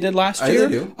show like they did last year.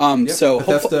 They do. So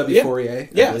Bethesda before EA.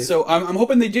 Yeah. So I'm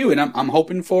hoping they do, and I'm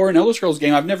hoping for an Elder Scrolls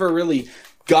game. I've never really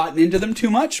gotten into them too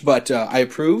much, but I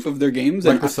approve of their games.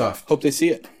 And Microsoft. I hope they see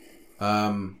it.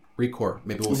 Recore.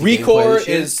 Maybe we'll see gameplay Recore this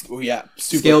year. is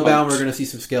super Scalebound. pumped. We're going to see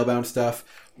some Scalebound stuff.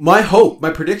 My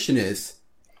prediction is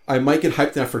I might get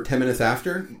hyped enough for 10 minutes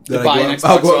after that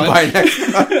I'll go out and buy an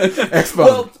Xbox.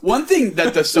 Well, one thing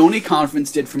that the Sony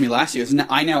conference did for me last year is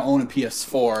I now own a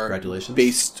PS4.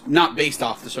 Congratulations. Not based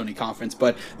off the Sony conference,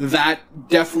 but that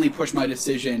definitely pushed my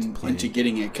decision into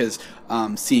getting it because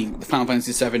seeing the Final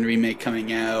Fantasy VII remake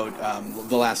coming out,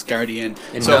 The Last Guardian,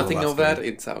 And So- nothing of that,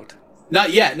 it's out.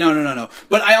 not yet. No.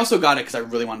 But I also got it because I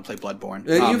really want to play Bloodborne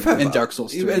and Dark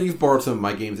Souls 3. And you've borrowed some of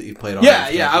my games that you've played on.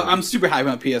 I'm super happy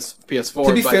on PS4.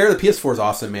 To be but, fair, the PS4 is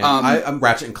awesome, man. I'm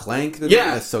Ratchet and Clank.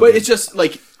 Yeah, that's so but good. it's just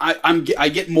like I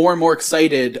get more and more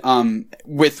excited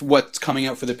with what's coming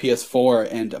out for the PS4,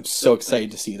 and I'm so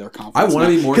excited to see their conference. I wanna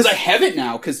be more- because I have it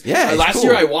now. Because Yeah, it's last cool.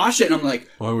 year I watched it and I'm like,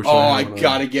 I wish oh, I I had one of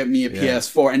gotta those. get me a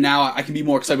PS4, and now I can be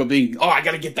more excited about being, I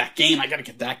gotta get that game. I gotta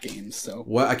get that game. So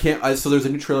What I can't. So there's a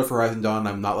new trailer for Horizon Dawn.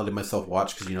 I'm not letting myself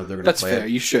watch because they're going to that's play fair. it.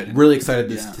 You should. Really excited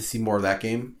to, Yeah. to see more of that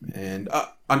game and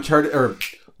Uncharted or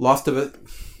Last of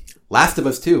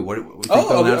Us 2. What do you think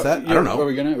they'll announce that? I don't know. Are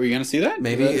we gonna see that?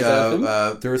 Maybe Is that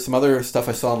a thing? there was some other stuff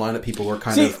I saw online that people were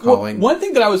kind See, of calling. one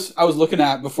thing that I was looking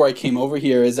at before I came over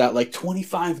here is that like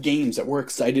 25 games that we're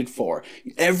excited for.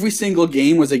 Every single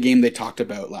game was a game they talked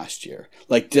about last year,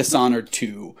 like Dishonored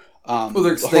 2. Well,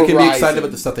 they can be Horizon. excited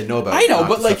about the stuff they know about. I know, not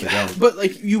but the like, stuff they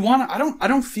don't. you want to. I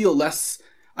don't feel less.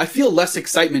 I feel less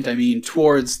excitement.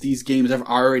 Towards these games I've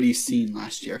already seen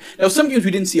last year. Now, some games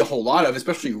we didn't see a whole lot of,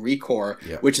 especially Recore,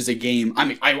 which is a game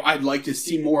I'd like to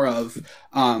see more of.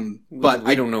 But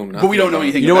we don't know But we don't know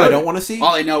anything. You know what I about don't it. want to see?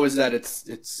 All I know is that it's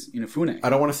Inafune. I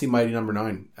don't want to see Mighty Number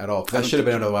 9 at all. 'Cause that should have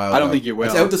been out a while ago. I don't think you will.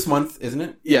 It's out this month, isn't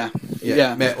it? Yeah.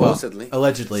 Man, well, Supposedly.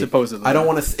 allegedly. Supposedly. I don't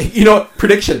want to see.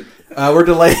 Prediction. We're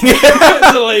delaying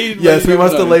it. Delayed. Yes, we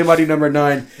must delay Mighty Number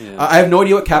 9. Yeah. I have no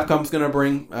idea what Capcom's going to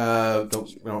bring. I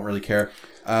don't really care.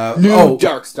 New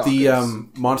Darkstalkers.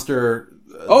 The Monster...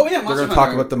 Oh, yeah, They're Monster going to talk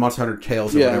Hunter. about the Monster Hunter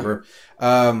Tales or Yeah. whatever.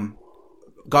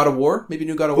 God of War? Maybe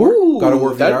new God of War? Ooh, God of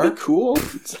War VR? that'd be cool.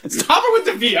 Stop it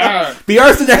with the VR.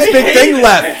 VR's the next big thing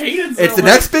left. I hate it so It's the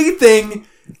much. next big thing.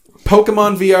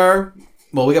 Pokemon VR.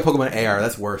 Well, we got Pokemon AR.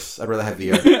 That's worse. I'd rather have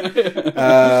VR.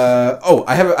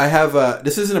 I have.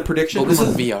 This isn't a prediction. This Pokemon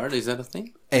is VR, is that a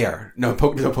thing? AR. No, no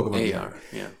Pokemon VR. AR,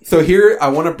 yeah. So here, I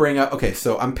want to bring up. Okay,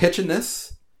 so I'm pitching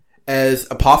this as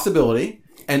a possibility,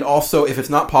 and also if it's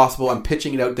not possible, I'm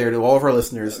pitching it out there to all of our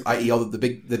listeners, i.e., all the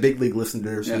big league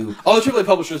listeners who. All the AAA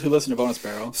publishers who listen to Bonus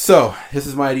Barrel. So this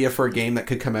is my idea for a game that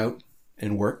could come out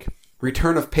and work.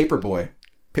 Return of Paperboy.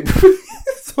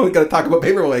 So we got to talk about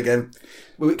Paperboy again.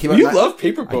 It came out You love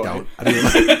Paperboy. I don't even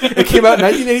like it. Came out in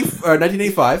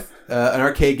 1985. An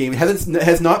arcade game.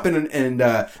 Has not been in.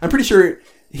 I'm pretty sure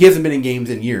he hasn't been in games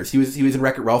in years. He was in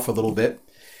Wreck-It Ralph for a little bit.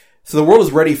 So the world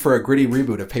is ready for a gritty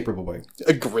reboot of Paperboy.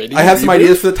 A gritty. I have some reboot?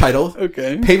 ideas for the title.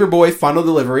 Okay. Paperboy Final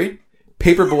Delivery.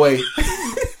 Paperboy.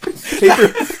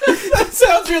 That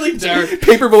sounds really dark.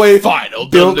 Paperboy Final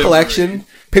Bill Delivery. Collection.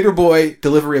 Paperboy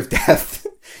Delivery of Death.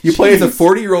 You play as a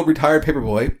 40-year-old retired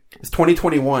paperboy. It's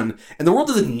 2021, and the world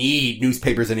doesn't need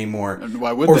newspapers anymore.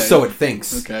 Why would or they? so it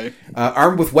thinks. Okay.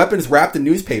 Armed with weapons wrapped in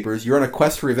newspapers, you're on a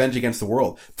quest for revenge against the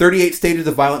world. 38 stages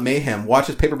of violent mayhem. Watch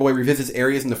as Paperboy revisits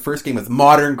areas in the first game with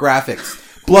modern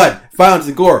graphics. Blood, violence,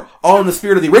 and gore, all in the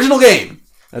spirit of the original game.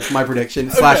 That's my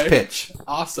prediction / pitch.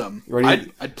 Awesome.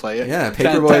 Ready? I'd play it. Yeah, 10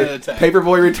 out of 10.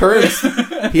 Paperboy returns.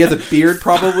 He has a beard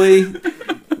probably,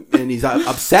 and he's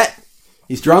upset.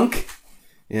 He's drunk.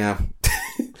 Yeah.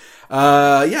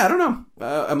 I don't know.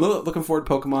 I'm looking forward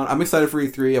to Pokemon. I'm excited for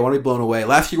E3. I want to be blown away.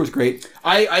 Last year was great.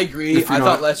 I agree. If you're I not-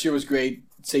 thought last year was great.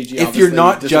 Seiji If you're obviously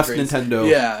not just disagrees. Nintendo,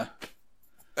 Yeah.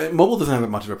 Mobile doesn't have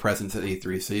much of a presence at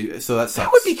E3, so that sucks.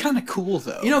 That would be kind of cool,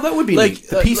 though. That would be like neat.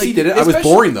 The PC did it. I was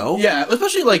especially- boring though. Yeah,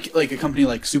 especially like a company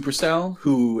like Supercell,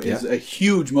 who is a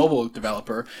huge mobile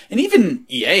developer, and even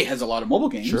EA has a lot of mobile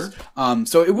games. Sure.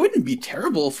 So it wouldn't be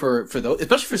terrible for those,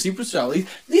 especially for Supercell. At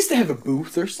least they have a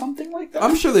booth or something like that.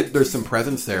 I'm sure that there's some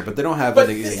presence there, but they don't have But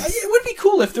anything. it would be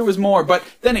cool if there was more. But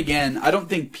then again, I don't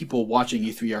think people watching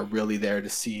E3 are really there to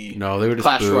see No, they would just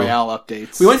Clash boo. Royale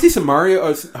updates. We want to see some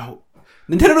Mario.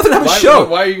 Nintendo doesn't have a show.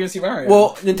 Why are you going to see Mario?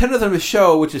 Well, Nintendo doesn't have a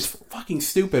show, which is fucking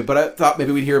stupid. But I thought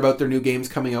maybe we'd hear about their new games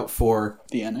coming out for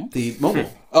the NX? the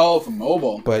mobile. Oh, for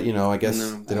mobile. But I guess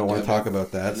No, they don't want to talk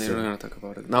about that. They're So. not going to talk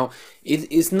about it. Now,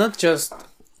 it's not just...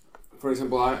 For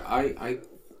example, I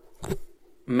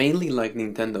mainly like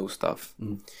Nintendo stuff.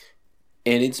 And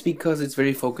it's because it's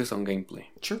very focused on gameplay.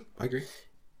 Sure, I agree.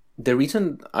 The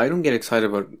reason I don't get excited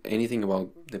about anything about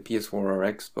the PS4 or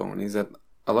Xbone is that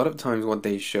a lot of times what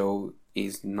they show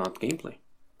is not gameplay.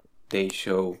 They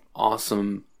show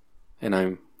awesome, and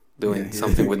I'm doing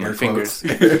something with my Air fingers.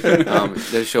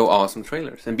 quotes. They show awesome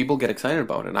trailers, and people get excited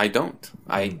about it. I don't.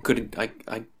 I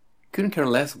couldn't care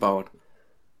less about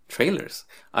trailers.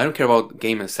 I don't care about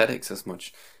game aesthetics as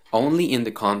much. Only in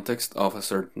the context of a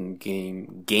certain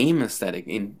game aesthetic,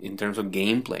 in terms of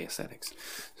gameplay aesthetics.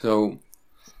 So,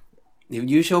 if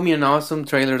you show me an awesome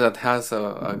trailer that has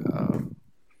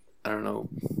I don't know,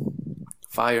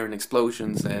 fire and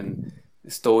explosions and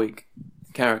stoic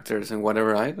characters and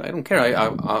whatever, I don't care.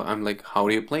 I'm like, how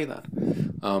do you play that?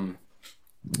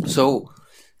 So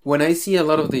when I see a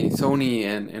lot of the Sony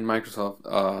and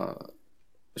Microsoft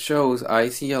shows, I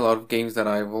see a lot of games that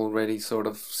I've already sort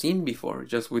of seen before,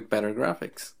 just with better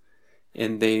graphics,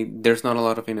 and there's not a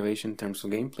lot of innovation in terms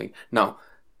of gameplay. Now,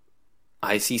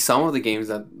 I see some of the games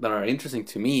that are interesting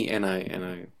to me, and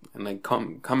I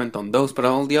comment on those, but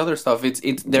all the other stuff,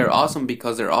 they're awesome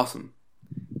because they're awesome.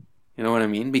 You know what I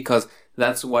mean? Because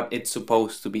that's what it's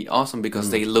supposed to be, awesome, because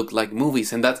they look like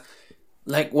movies, and that's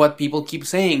like what people keep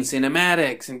saying,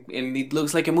 cinematics, and it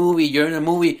looks like a movie, you're in a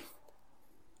movie.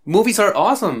 Movies are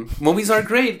awesome. Movies are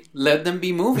great. Let them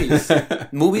be movies.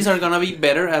 Movies are gonna be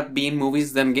better at being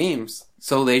movies than games,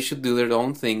 so they should do their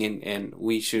own thing, and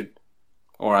we should,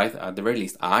 or at the very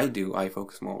least, I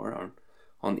focus more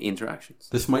on the interactions.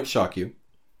 This might shock you.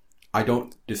 I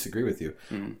don't disagree with you.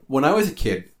 When I was a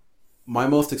kid, my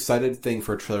most excited thing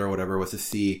for a trailer or whatever was to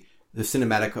see the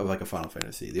cinematic of like a Final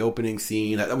Fantasy. The opening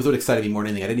scene, that was what excited me more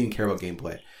than anything. I didn't even care about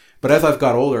gameplay. But as I've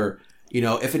got older,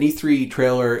 if an E3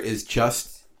 trailer is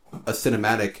just a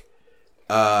cinematic,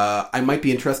 I might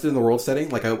be interested in the world setting.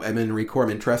 Like I'm in Recore,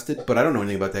 I'm interested, but I don't know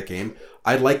anything about that game.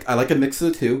 I like a mix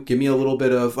of the two. Give me a little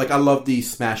bit of, like, I love the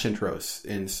Smash intros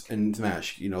in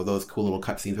Smash. Those cool little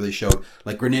cutscenes where they showed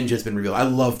like Greninja's been revealed. I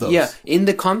love those. Yeah, in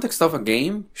the context of a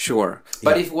game, sure.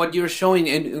 But if what you're showing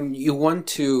and you want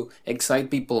to excite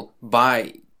people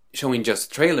by showing just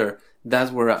a trailer,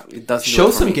 that's where it doesn't show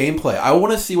work for some me. gameplay. I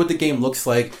want to see what the game looks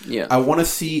like. Yeah. I want to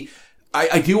see.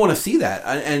 I do want to see that.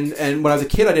 And when I was a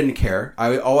kid, I didn't care.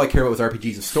 All I cared about was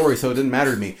RPGs and stories, so it didn't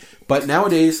matter to me. But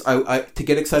nowadays, I to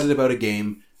get excited about a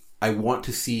game, I want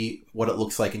to see what it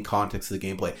looks like in context of the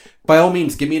gameplay. By all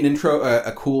means, give me an intro,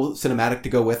 a cool cinematic to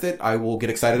go with it. I will get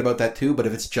excited about that too. But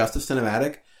if it's just a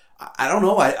cinematic, I don't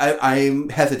know. I'm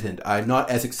hesitant. I'm not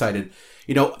as excited.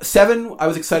 7, I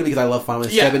was excited because I love Final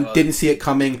Fantasy 7. Didn't see it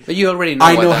coming. But you already know.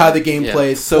 I know how the game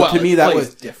plays. So to me, that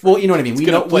was different. well. You know what I mean. We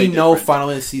know different. Final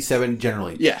Fantasy 7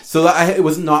 generally. Yeah. So it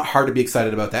was not hard to be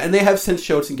excited about that. And they have since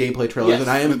showed some gameplay trailers, and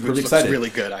I am which really looks excited. really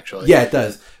good, actually. Yeah, it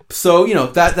does. So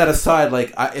that aside,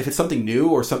 like if it's something new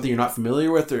or something you're not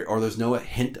familiar with, or there's no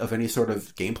hint of any sort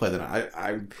of gameplay, then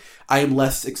I am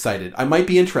less excited. I might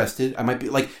be interested. I might be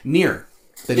like Nier.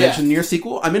 They mentioned Nier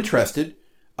sequel. I'm interested.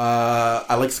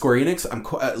 I like Square Enix.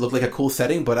 It looked like a cool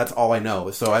setting, but that's all I know.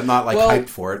 So I'm not hyped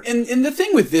for it. And the thing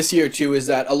with this year too is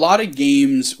that a lot of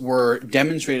games were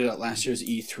demonstrated at last year's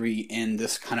E3 in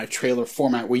this kind of trailer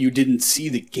format where you didn't see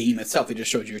the game itself; they just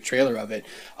showed you a trailer of it.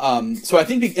 So I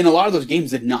think in a lot of those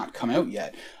games did not come out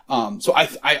yet. So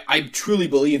I truly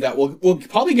believe that we'll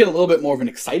probably get a little bit more of an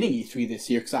exciting E3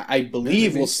 this year because I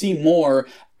believe we'll see more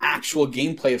actual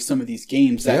gameplay of some of these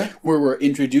games that where we're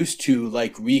introduced to,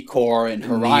 like Recore and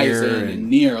Horizon and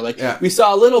Nier. We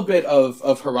saw a little bit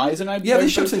of Horizon. They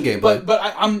showed some gameplay, but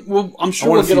I'm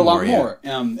sure we'll get a lot more,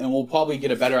 and we'll probably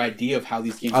get a better idea of how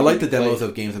these games. I like the demos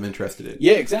of games I'm interested in.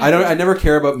 Yeah, exactly. I never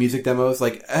care about music demos.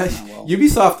 Like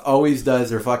Ubisoft always does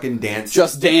their fucking dance.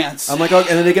 Just Dance. I'm like, okay,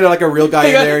 and then they get like a real guy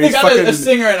in there, and he's fucking a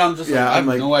singer, and I'm just I'm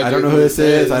like, no idea I don't know who this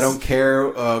is. I don't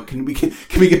care. Can we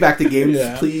get back to games,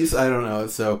 please? I don't know.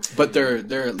 So, but they're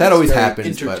that always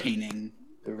happens. Entertaining.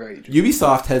 They're very interesting.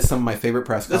 Ubisoft has some of my favorite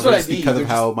press That's what I conferences mean. because They're of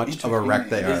how just much of a wreck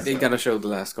they are. They gotta show The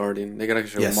Last Guardian. They gotta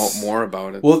show Yes. more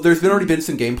about it. Well, there's already been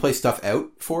some gameplay stuff out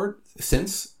for it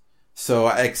since, so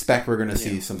I expect we're going to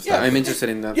see some stuff. Yeah, I'm interested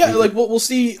in that. Yeah, like we'll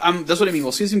see. That's what I mean.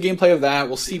 We'll see some gameplay of that.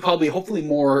 We'll see hopefully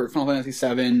more Final Fantasy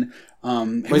VII.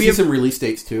 Might see some release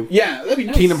dates too. Yeah, that'd be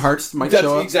nice. Kingdom Hearts might That's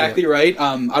show up. exactly right.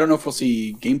 I don't know if we'll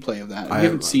see gameplay of that. We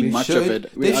haven't seen much of it.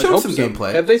 They've I shown hope some so.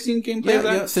 gameplay. Have they seen gameplay of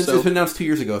that? Yeah, since it's been announced 2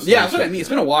 years ago. So Yeah, that's what I mean. It's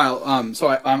been a while. So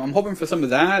I'm hoping for some of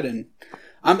that, and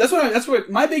that's what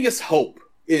my biggest hope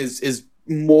is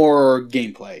more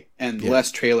gameplay and less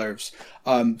trailers.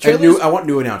 I Trailers. want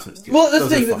new announcements. Too. Well, that's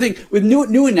Those are the fun. thing with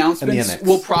new announcements, NX.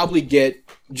 we'll probably get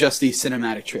just these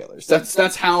cinematic trailers.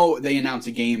 That's how they announce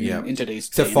a game in today's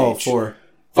Except day and Fallout age. 4.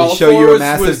 Fallout They show 4 you a was-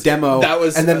 massive was- demo that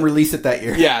was- and then release it that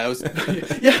year. Yeah, that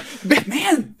was yeah. But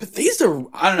man, Bethesda,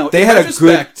 I don't know. They in had a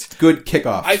retrospect, good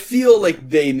kickoff. I feel like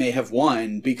they may have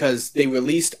won because they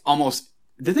released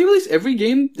did they release every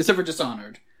game except for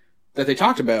Dishonored that they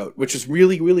talked about, which is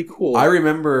really, really cool. I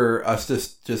remember us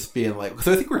just being like,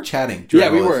 so I think we're chatting. Yeah,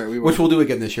 during we all were, this, which we'll do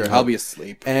again this year. I I'll hope. be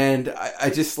asleep. And I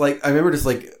just like, I remember just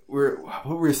like, what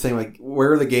were we saying? Like,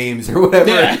 where are the games or whatever?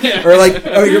 Yeah. Or like,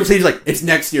 oh, you're saying like, it's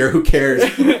next year. Who cares?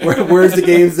 Where's the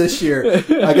games this year?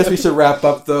 I guess we should wrap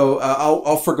up though.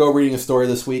 I'll forgo reading a story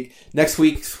this week. Next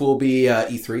week's will be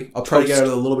E3. I'll try to get it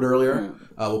a little bit earlier.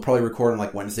 We'll probably record on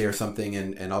like Wednesday or something,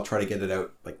 and I'll try to get it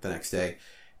out like the next day.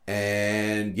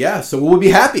 And yeah, so we'll be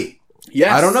happy.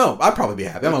 Yes. I don't know. I'll probably be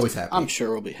happy. I'm always happy. I'm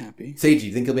sure we'll be happy. Seiji,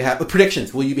 you think you'll be happy?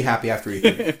 Predictions. Will you be happy after E3?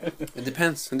 It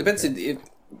depends. It depends.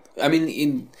 I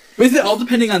mean, But is it all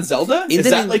depending on Zelda? Is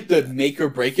that Nintendo- like the make or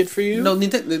break it for you? no,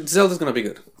 Zelda's gonna be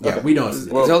good. Yeah, we know it's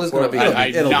Zelda's gonna be good.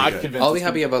 It'll be not good. convinced. I'll be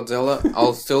happy about Zelda.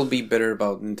 I'll still be bitter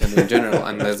about Nintendo in general,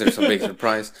 unless there's a big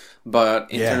surprise.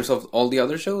 But in terms of all the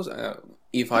other shows,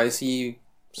 if I see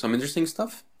some interesting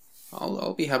stuff,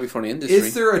 I'll be happy for the industry.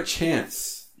 Is there a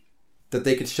chance that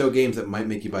they could show games that might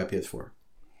make you buy a PS4?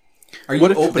 Are you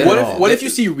What if, open what at if, all? what if you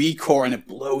see Recore and it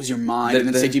blows your mind, and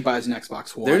then Seiji buys an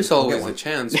Xbox One? There's always one. a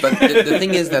chance, but the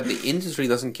thing is that the industry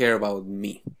doesn't care about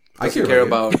me. I Doesn't care care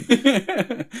about about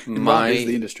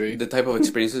the industry. the type of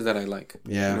experiences that I like.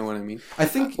 Yeah. You know what I mean? I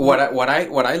think What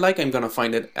I like, I'm gonna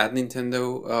find it at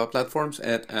Nintendo platforms,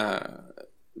 at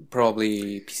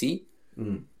probably PC,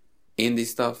 indie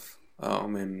stuff,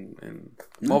 and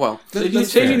mobile.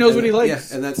 Seiji knows what he likes.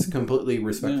 Yeah, and that's completely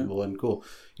respectable and cool.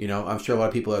 You know, I'm sure a lot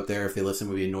of people out there, if they listen,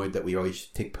 would be annoyed that we always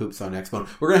take poops on Xbone.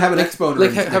 We're gonna have an Xbone.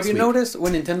 Like, next have you week. noticed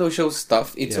when Nintendo shows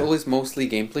stuff, it's always mostly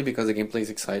gameplay because the gameplay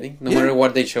is exciting. No matter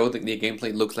what they show, the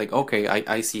gameplay looks like okay.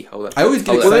 I see how that. I always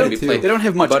get how that excited, can be too. played. They don't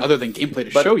have much But- other than gameplay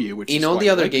to But show you, which in is all why the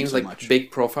I other like them games, so like much.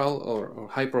 big profile or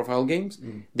high profile games,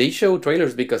 they show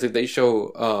trailers because if they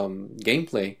show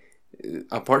gameplay,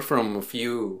 apart from a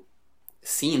few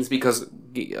scenes, because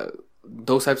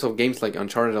those types of games like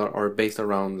Uncharted are based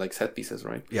around like set pieces,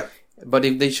 right? Yeah. But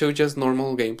if they show just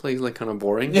normal gameplay, it's like kind of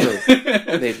boring. So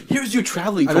they, Here's you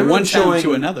traveling I from remember one town showing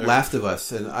to another. Last of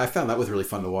Us, and I found that was really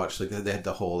fun to watch. Like they had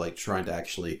the whole like trying to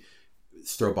actually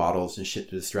throw bottles and shit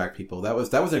to distract people. That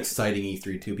was an exciting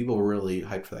E3 too. People were really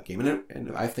hyped for that game,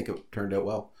 and I think it turned out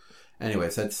well.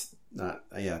 Anyways, that's not.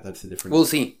 Yeah, that's a different. we'll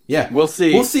see. Yeah, We'll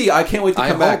see. We'll see. I can't wait to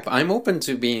come back. I'm open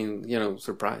to being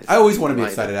surprised. I always want to be Like,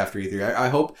 excited after E3. I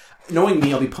hope, knowing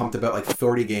me, I'll be pumped about like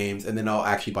 30 games, and then I'll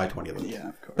actually buy 20 of them. Yeah,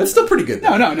 of course. That's still pretty good.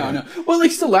 No. though. Well,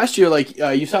 like still last year, like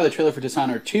you saw the trailer for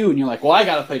Dishonored 2, and you're like, "Well, I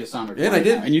gotta play Dishonored." Yeah, and I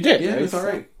did. and you did. Yeah, right? it's all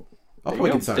right. I'll There probably you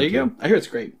go. get some. There you go. I hear it's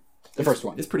great. The first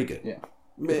one. It's pretty good. Yeah.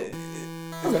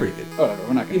 It's pretty good. Whatever.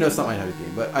 We're not gonna. You know, it's not my type of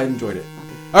game, but I enjoyed it.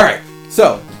 All right.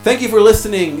 So, thank you for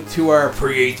listening to our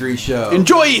pre-E3 show.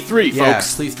 Enjoy E3, Yeah,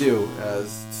 folks. please do.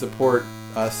 Support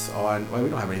us on, well, we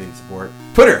don't have anything to support.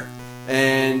 Twitter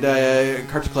and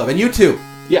Cartridge Club and YouTube.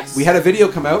 Yes. We had a video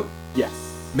come out. Yes.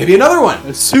 Maybe another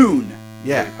one. Soon.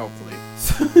 Yeah.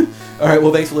 Hopefully. All right.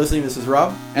 Well, thanks for listening. This is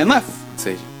Rob. And left.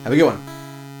 Seiji. Have a good one.